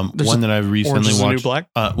 One that I recently watched. New Black.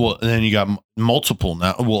 Well, and then you got multiple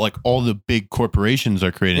now. Well, like all the big corporations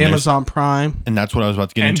are creating Amazon Prime, and that's what I was about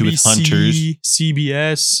to get into with Hunters,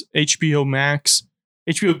 CBS, HBO Max,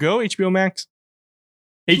 HBO Go, HBO Max,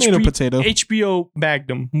 potato, HBO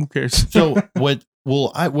Magnum. Who cares? So what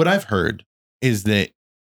I've heard is that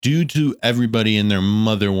due to everybody and their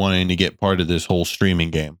mother wanting to get part of this whole streaming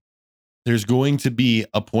game, there's going to be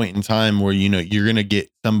a point in time where, you know, you're going to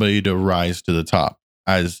get somebody to rise to the top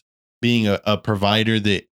as being a provider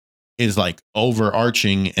that is like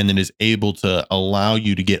overarching and then is able to allow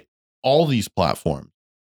you to get all these platforms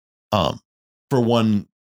for one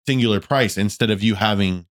singular price instead of you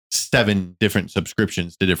having 7 different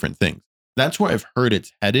subscriptions to different things. That's where I've heard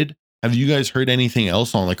it's headed. Have you guys heard anything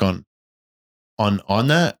else on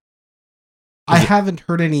that? I haven't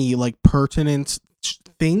heard any like pertinent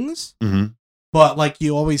things, but like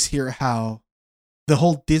you always hear how the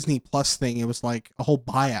whole Disney Plus thing, it was like a whole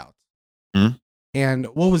buyout. And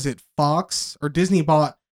what was it? Fox or Disney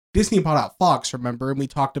bought Disney bought out Fox, remember? And we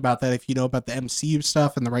talked about that if you know about the MCU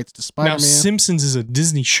stuff and the rights to Spider-Man. Now Simpsons is a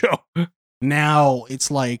Disney show. Now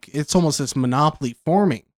it's like, it's almost this monopoly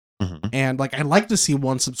forming. Mhm. And like, I'd like to see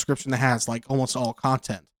one subscription that has like almost all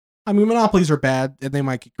content. I mean, monopolies are bad and they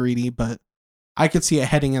might get greedy, but I could see it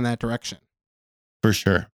heading in that direction. For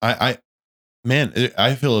sure. I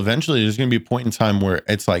feel eventually there's going to be a point in time where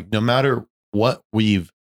it's like, no matter what we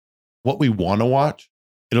want to watch,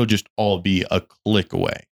 it'll just all be a click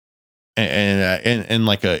away. And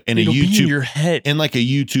like in It'll a be in YouTube, your head. in like a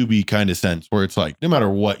YouTube-y kind of sense where it's like, no matter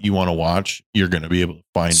what you want to watch, you're going to be able to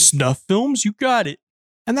find it. Snuff films, you got it.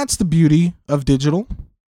 And that's the beauty of digital.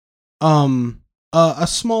 A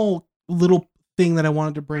small little thing that I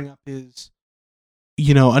wanted to bring up is,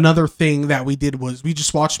 you know, another thing that we did was we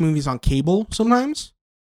just watched movies on cable sometimes.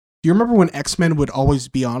 Do you remember when X-Men would always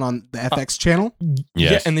be on the FX channel?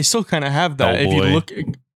 Yes. Yeah, and they still kind of have that. Oh, If you boy. look,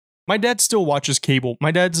 my dad still watches cable.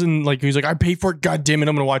 My dad's in like, he's like, I pay for it. God damn it,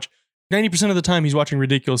 I'm gonna watch. 90% of the time, he's watching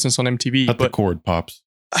ridiculousness on MTV. Cut the But cord pops.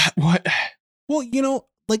 what? Well, you know,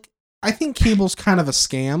 like, I think cable's kind of a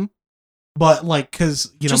scam, but like,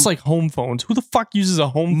 cause you Just know, like home phones. Who the fuck uses a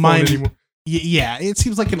home phone Mine- anymore? yeah, it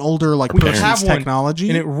seems like an older like We person's have one, technology.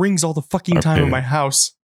 And it rings all the fucking Our time in parents. my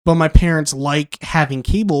house. But my parents like having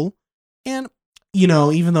cable, and you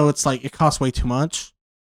know, even though it's like it costs way too much,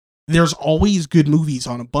 there's always good movies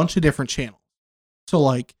on a bunch of different channels. So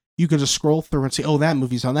like you could just scroll through and say, oh, that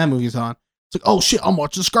movie's on, that movie's on. It's like, oh shit, I'm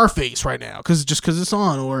watching Scarface right now because it's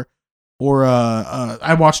on, or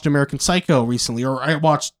I watched American Psycho recently, or I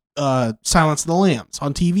watched Silence of the Lambs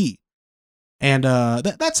on TV. And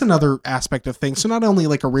that's another aspect of things. So not only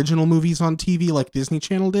like original movies on TV like Disney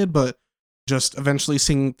Channel did, but just eventually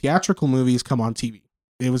seeing theatrical movies come on TV.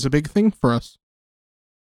 It was a big thing for us.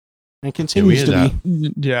 And continues had to that.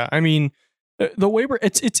 be. Yeah, I mean, the way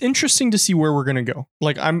it's interesting to see where we're gonna go.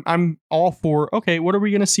 Like, I'm all for, okay, what are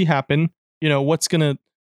we gonna see happen? You know,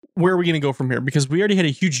 where are we gonna go from here? Because we already had a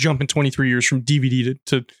huge jump in 23 years from DVD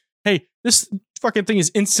to hey, this fucking thing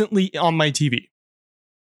is instantly on my TV.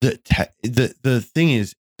 The thing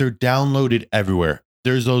is, they're downloaded everywhere.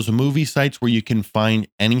 There's those movie sites where you can find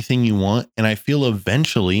anything you want, and I feel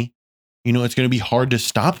eventually, you know, it's going to be hard to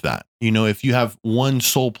stop that. You know, if you have one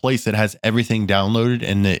sole place that has everything downloaded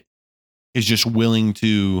and that is just willing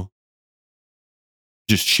to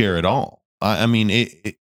just share it all. I mean,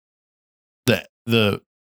 the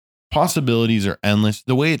possibilities are endless.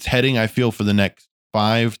 The way it's heading, I feel, for the next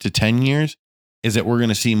 5 to 10 years is that we're going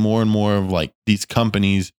to see more and more of like these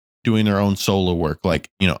companies doing their own solo work. Like,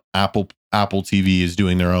 you know, Apple TV is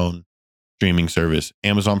doing their own streaming service.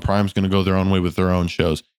 Amazon Prime is going to go their own way with their own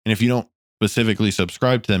shows. And if you don't specifically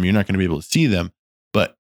subscribe to them, you're not going to be able to see them.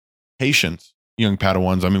 But patience, young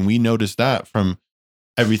Padawans. I mean, we noticed that from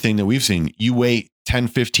everything that we've seen. You wait 10,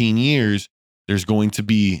 15 years, there's going to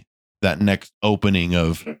be that next opening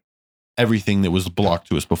of everything that was blocked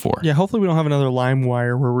to us before. Yeah, hopefully we don't have another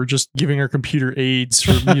LimeWire where we're just giving our computer aids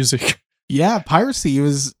for music. Yeah, piracy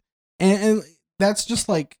was, and that's just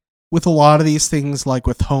like with a lot of these things, like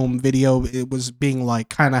with home video, it was being like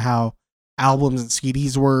kind of how albums and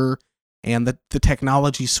CDs were, and the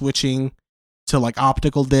technology switching to like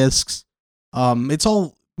optical discs. It's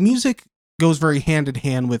all music goes very hand in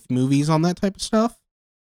hand with movies on that type of stuff.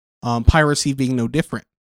 Piracy being no different.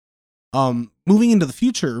 Moving into the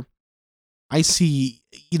future, I see,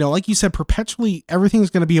 you know, like you said, perpetually everything's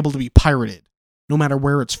going to be able to be pirated, no matter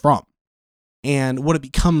where it's from. And what it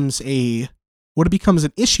becomes an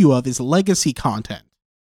issue of is legacy content.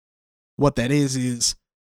 What that is,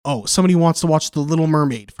 oh, somebody wants to watch The Little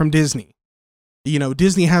Mermaid from Disney. You know,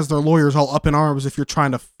 Disney has their lawyers all up in arms if you're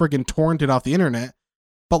trying to friggin' torrent it off the internet.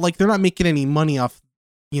 But, like, they're not making any money off,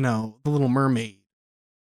 you know, The Little Mermaid.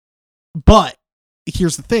 But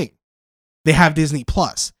here's the thing. They have Disney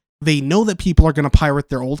Plus. They know that people are going to pirate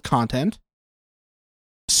their old content.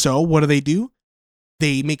 So what do?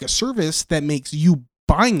 They make a service that makes you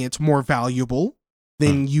buying it more valuable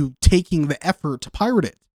than you taking the effort to pirate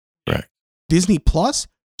it. Right. Disney Plus,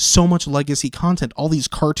 so much legacy content, all these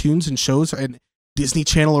cartoons and shows and Disney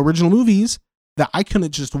Channel original movies that I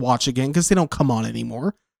couldn't just watch again because they don't come on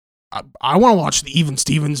anymore. I want to watch the Even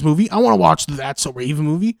Stevens movie. I want to watch the That's So Raven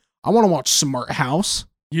movie. I want to watch Smart House.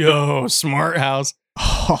 Yo, Smart House.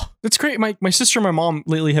 Oh, That's great. My sister and my mom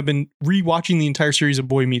lately have been rewatching the entire series of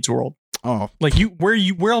Boy Meets World. oh, Like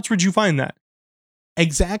where else would you find that?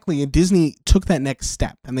 exactly. And Disney took that next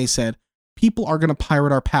step and they said, people are going to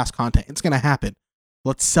pirate our past content. It's going to happen.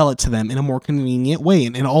 Let's sell it to them in a more convenient way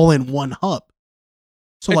and all in one hub.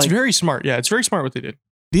 So It's like very smart. Yeah, it's very smart what they did.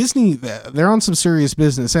 Disney, they're on some serious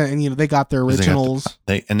business and you know, they got their originals.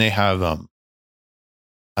 They have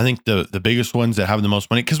I I think the biggest ones that have the most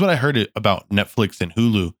money, because what I heard about Netflix and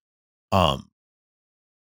Hulu,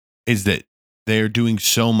 is that they're doing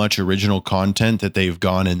so much original content that they've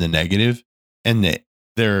gone in the negative, and that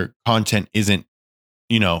their content isn't,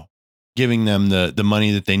 giving them the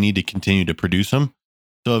money that they need to continue to produce them.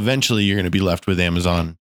 So eventually you're going to be left with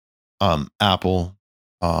Amazon, Apple,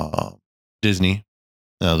 Disney,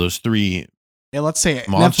 those three. Yeah, let's say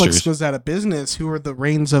monsters. Netflix goes out of business. Who are the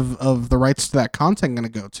reins of the rights to that content going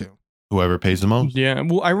to go to? Whoever pays the most. Yeah.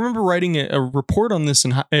 Well, I remember writing a report on this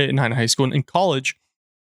in high school and in college.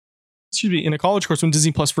 Excuse me, in a college course when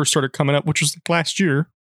Disney Plus first started coming up, which was last year,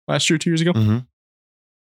 2 years ago. Mm-hmm.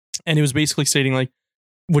 And it was basically stating like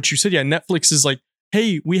what you said. Yeah, Netflix is like,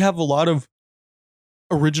 hey, we have a lot of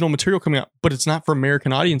original material coming out, but it's not for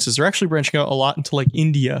American audiences. They're actually branching out a lot into like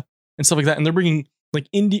India and stuff like that. And they're bringing like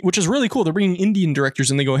India, which is really cool. They're bringing Indian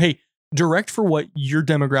directors and they go, hey, direct for what your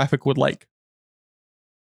demographic would like.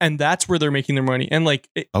 And that's where they're making their money. And like,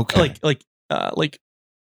 like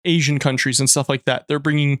Asian countries and stuff like that. They're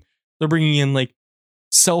bringing in like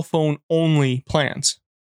cell phone only plans.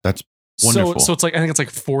 That's wonderful. So it's like, I think it's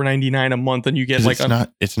like $4.99 a month and you get like,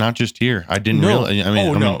 it's not just here. I didn't realize.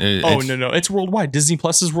 No. It's worldwide. Disney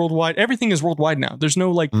Plus is worldwide. Everything is worldwide now. There's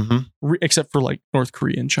no like, except for like North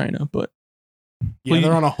Korea and China, but yeah,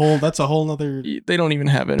 they're on that's a whole nother. They don't even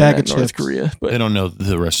have it in North Korea, but they don't know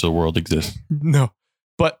the rest of the world exists. No,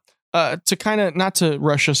 but to kind of, not to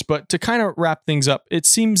rush us, but to kind of wrap things up, it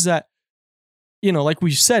seems that, like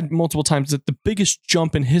we've said multiple times, that the biggest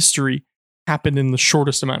jump in history happened in the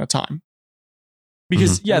shortest amount of time.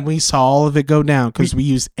 Because and we saw all of it go down because we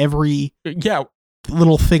used every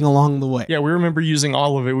little thing along the way. Yeah, we remember using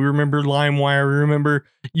all of it. We remember LimeWire. We remember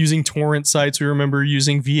using torrent sites. We remember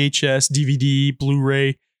using VHS, DVD,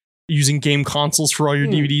 Blu-ray, using game consoles for all your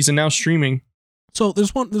DVDs, and now streaming. So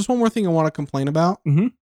there's one more thing I want to complain about. Mm-hmm.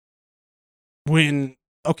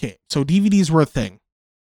 So DVDs were a thing.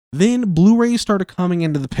 Then Blu-ray started coming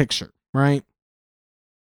into the picture, right?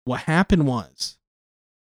 What happened was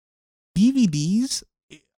DVDs,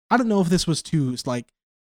 I don't know if this was too, like,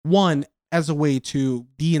 one, as a way to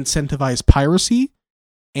de-incentivize piracy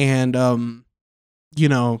and,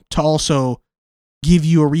 to also give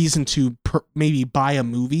you a reason to maybe buy a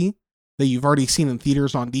movie that you've already seen in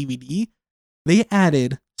theaters on DVD. They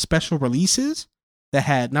added special releases that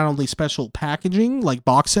had not only special packaging, like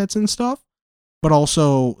box sets and stuff, but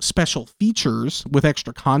also special features with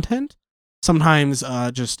extra content. Sometimes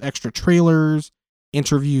just extra trailers,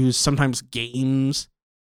 interviews, sometimes games,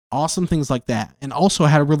 awesome things like that. And also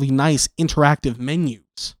had really nice interactive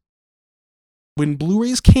menus. When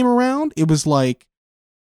Blu-rays came around, it was like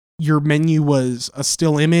your menu was a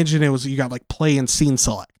still image and you got like play and scene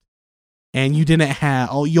select. And you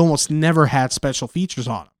you almost never had special features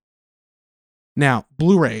on them. Now,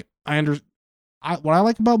 Blu-ray, what I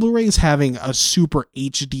like about Blu-ray is having a super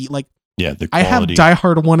HD, like, the quality. I have Die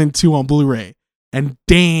Hard 1 and 2 on Blu-ray, and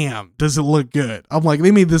damn, does it look good. I'm like,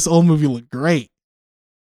 they made this old movie look great.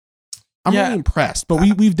 I'm really impressed, but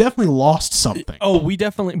we've definitely lost something. Oh, we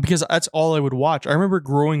definitely, because that's all I would watch. I remember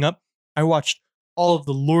growing up, I watched all of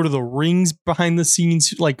the Lord of the Rings behind the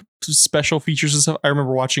scenes, like special features and stuff. I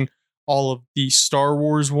remember watching all of the Star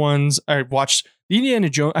Wars ones. I watched the Indiana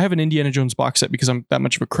Jones. I have an Indiana Jones box set because I'm that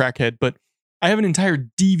much of a crackhead, but I have an entire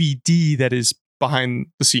DVD that is behind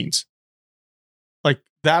the scenes. Like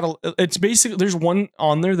it's basically, there's one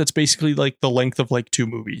on there that's basically like the length of like 2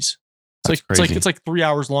 movies. It's like 3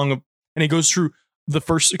 hours long and it goes through the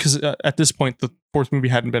first, because at this point the 4th movie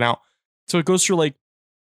hadn't been out. So it goes through like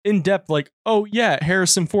in depth, like, oh yeah,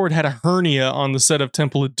 Harrison Ford had a hernia on the set of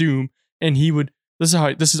Temple of Doom, and this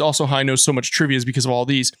is also how I know so much trivia, is because of all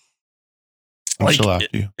these. Like,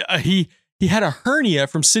 he had a hernia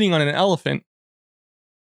from sitting on an elephant,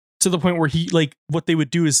 to the point where what they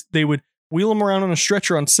would do is they would wheel him around on a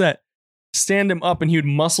stretcher on set, stand him up, and he would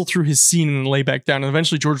muscle through his scene and then lay back down. And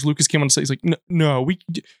eventually George Lucas came on and said, he's like, no,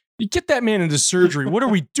 you get that man into surgery. What are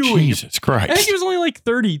we doing? Jesus Christ. I think he was only like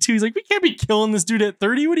 32. He's like, we can't be killing this dude at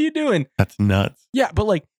 30. What are you doing? That's nuts. Yeah, but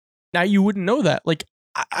like, now you wouldn't know that. Like,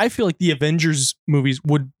 I feel like the Avengers movies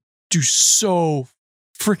would do so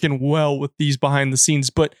freaking well with these behind the scenes.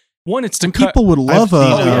 But one, it's to people would love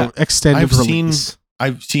a extended release.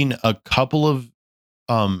 I've seen a couple of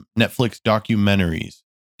Netflix documentaries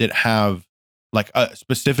that have like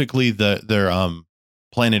specifically their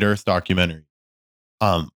Planet Earth documentary,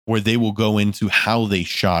 where they will go into how they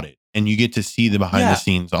shot it, and you get to see the behind the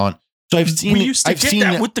scenes on. So I've seen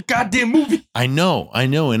that with the goddamn movie. I know,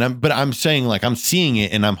 but I'm saying, like, I'm seeing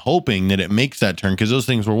it and I'm hoping that it makes that turn, because those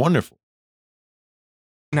things were wonderful.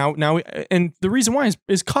 Now, and the reason why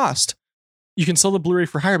is cost. you can sell the Blu-ray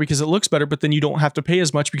for higher because it looks better, but then you don't have to pay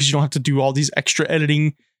as much because you don't have to do all these extra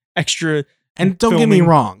editing, extra. And don't get me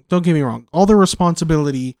wrong. All their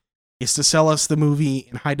responsibility is to sell us the movie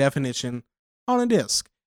in high definition on a disc.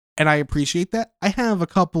 And I appreciate that. I have a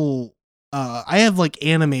couple, I have like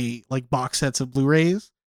anime, like box sets of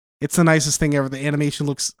Blu-rays. It's the nicest thing ever. The animation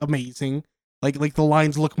looks amazing. Like the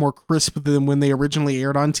lines look more crisp than when they originally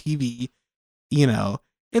aired on TV. You know,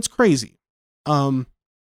 it's crazy.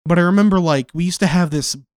 But I remember like we used to have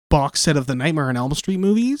this box set of the Nightmare on Elm Street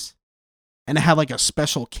movies, and it had like a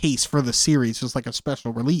special case for the series, just like a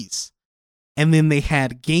special release. And then they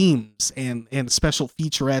had games and special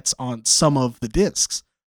featurettes on some of the discs.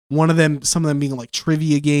 Some of them being like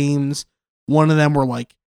trivia games. One of them were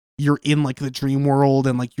like you're in like the dream world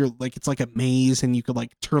and like you're like it's like a maze and you could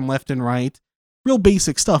like turn left and right. Real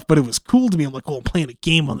basic stuff, but it was cool to me. I'm like, oh, I'm playing a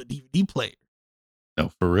game on the DVD player. No,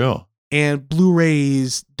 for real. And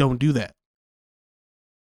Blu-rays don't do that.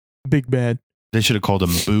 Big bad. They should have called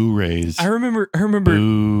them Boo-rays. I remember.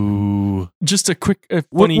 Boo. Just a quick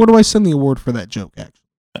funny. Where do I send the award for that joke?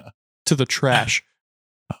 Actually, to the trash.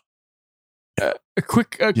 A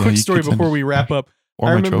quick you story could send before it. we wrap up.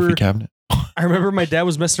 Or my trophy cabinet. I remember my dad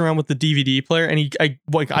was messing around with the DVD player, and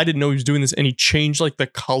I didn't know he was doing this, and he changed like the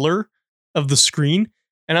color of the screen,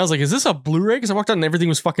 and I was like, "Is this a Blu-ray?" Because I walked out and everything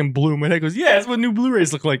was fucking blue. My dad goes, "Yeah, that's what new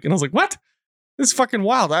Blu-rays look like," and I was like, "What? This is fucking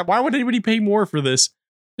wild. Why would anybody pay more for this?"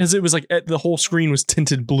 Because it was like the whole screen was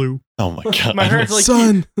tinted blue. Oh my god! My parents like,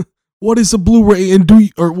 son, what is a Blu-ray? And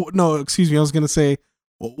no, excuse me, I was gonna say,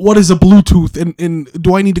 what is a Bluetooth? And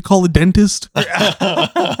do I need to call a dentist?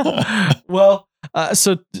 Well,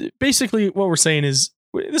 so basically, what we're saying is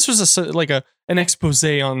this was an expose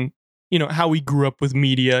on how we grew up with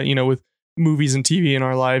media, with movies and TV in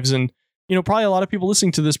our lives, and probably a lot of people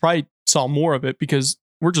listening to this probably saw more of it because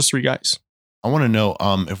we're just three guys. I want to know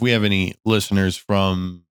if we have any listeners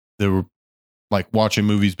from the like watching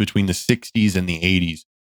movies between the 60s and the 80s.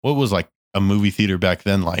 What was like a movie theater back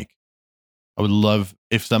then like? I would love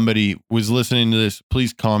if somebody was listening to this.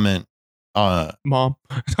 Please comment. Mom,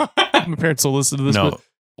 my parents will listen to this. No,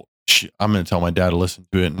 I'm going to tell my dad to listen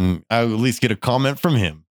to it, and I'll at least get a comment from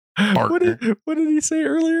him. What did he say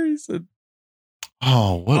earlier? He said,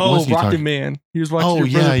 what was he Rocket talking? Man. He was watching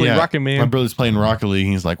your brother play Rocket Man. My brother's playing Rocket League.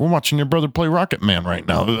 He's like, we're watching your brother play Rocket Man right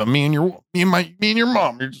now. Me and your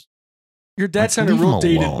mom. You're just your dad like, sounded leave real him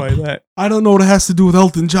dated alone. by that. I don't know what it has to do with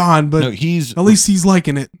Elton John, but no, at least he's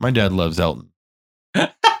liking it. My dad loves Elton.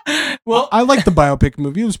 Well, I like the biopic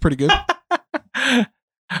movie. It was pretty good.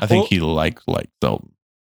 I think he liked Elton.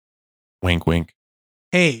 Wink, wink.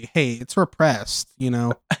 Hey, it's repressed, he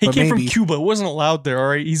but came from maybe. Cuba. It wasn't allowed there. All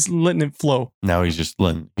right, he's letting it flow. Now he's just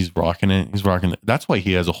he's rocking it. He's rocking it. That's why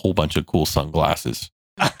he has a whole bunch of cool sunglasses.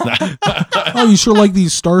 Oh, you sure like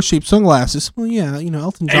these star-shaped sunglasses? Well, yeah,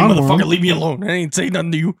 Elton Hey, John. wore motherfucker, 'em. leave me alone. I ain't saying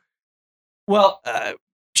nothing to you. Well,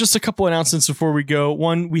 just a couple announcements before we go.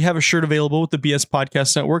 One, we have a shirt available with the BS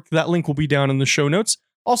Podcast Network. That link will be down in the show notes.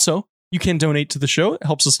 Also, you can donate to the show. It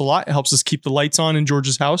helps us a lot. It helps us keep the lights on in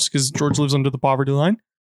George's house because George lives under the poverty line.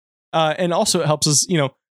 And also it helps us,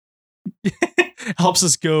 helps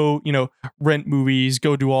us go, rent movies,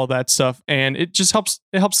 go do all that stuff. And it just helps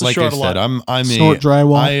the like show I out a lot. said, Snort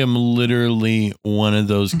drywall. I am literally one of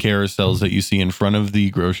those carousels that you see in front of the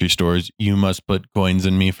grocery stores. You must put coins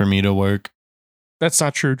in me for me to work. That's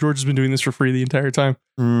not true. George has been doing this for free the entire time.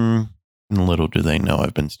 Little do they know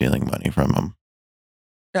I've been stealing money from them.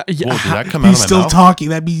 Yeah. Whoa, did that come out of He's my still mouth? talking.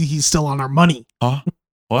 That means he's still on our money. Huh?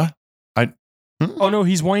 What? Oh no,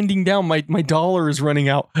 he's winding down. My dollar is running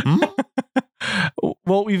out.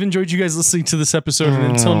 Well, we've enjoyed you guys listening to this episode, and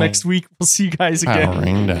until next week, we'll see you guys again.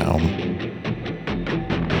 Powering down.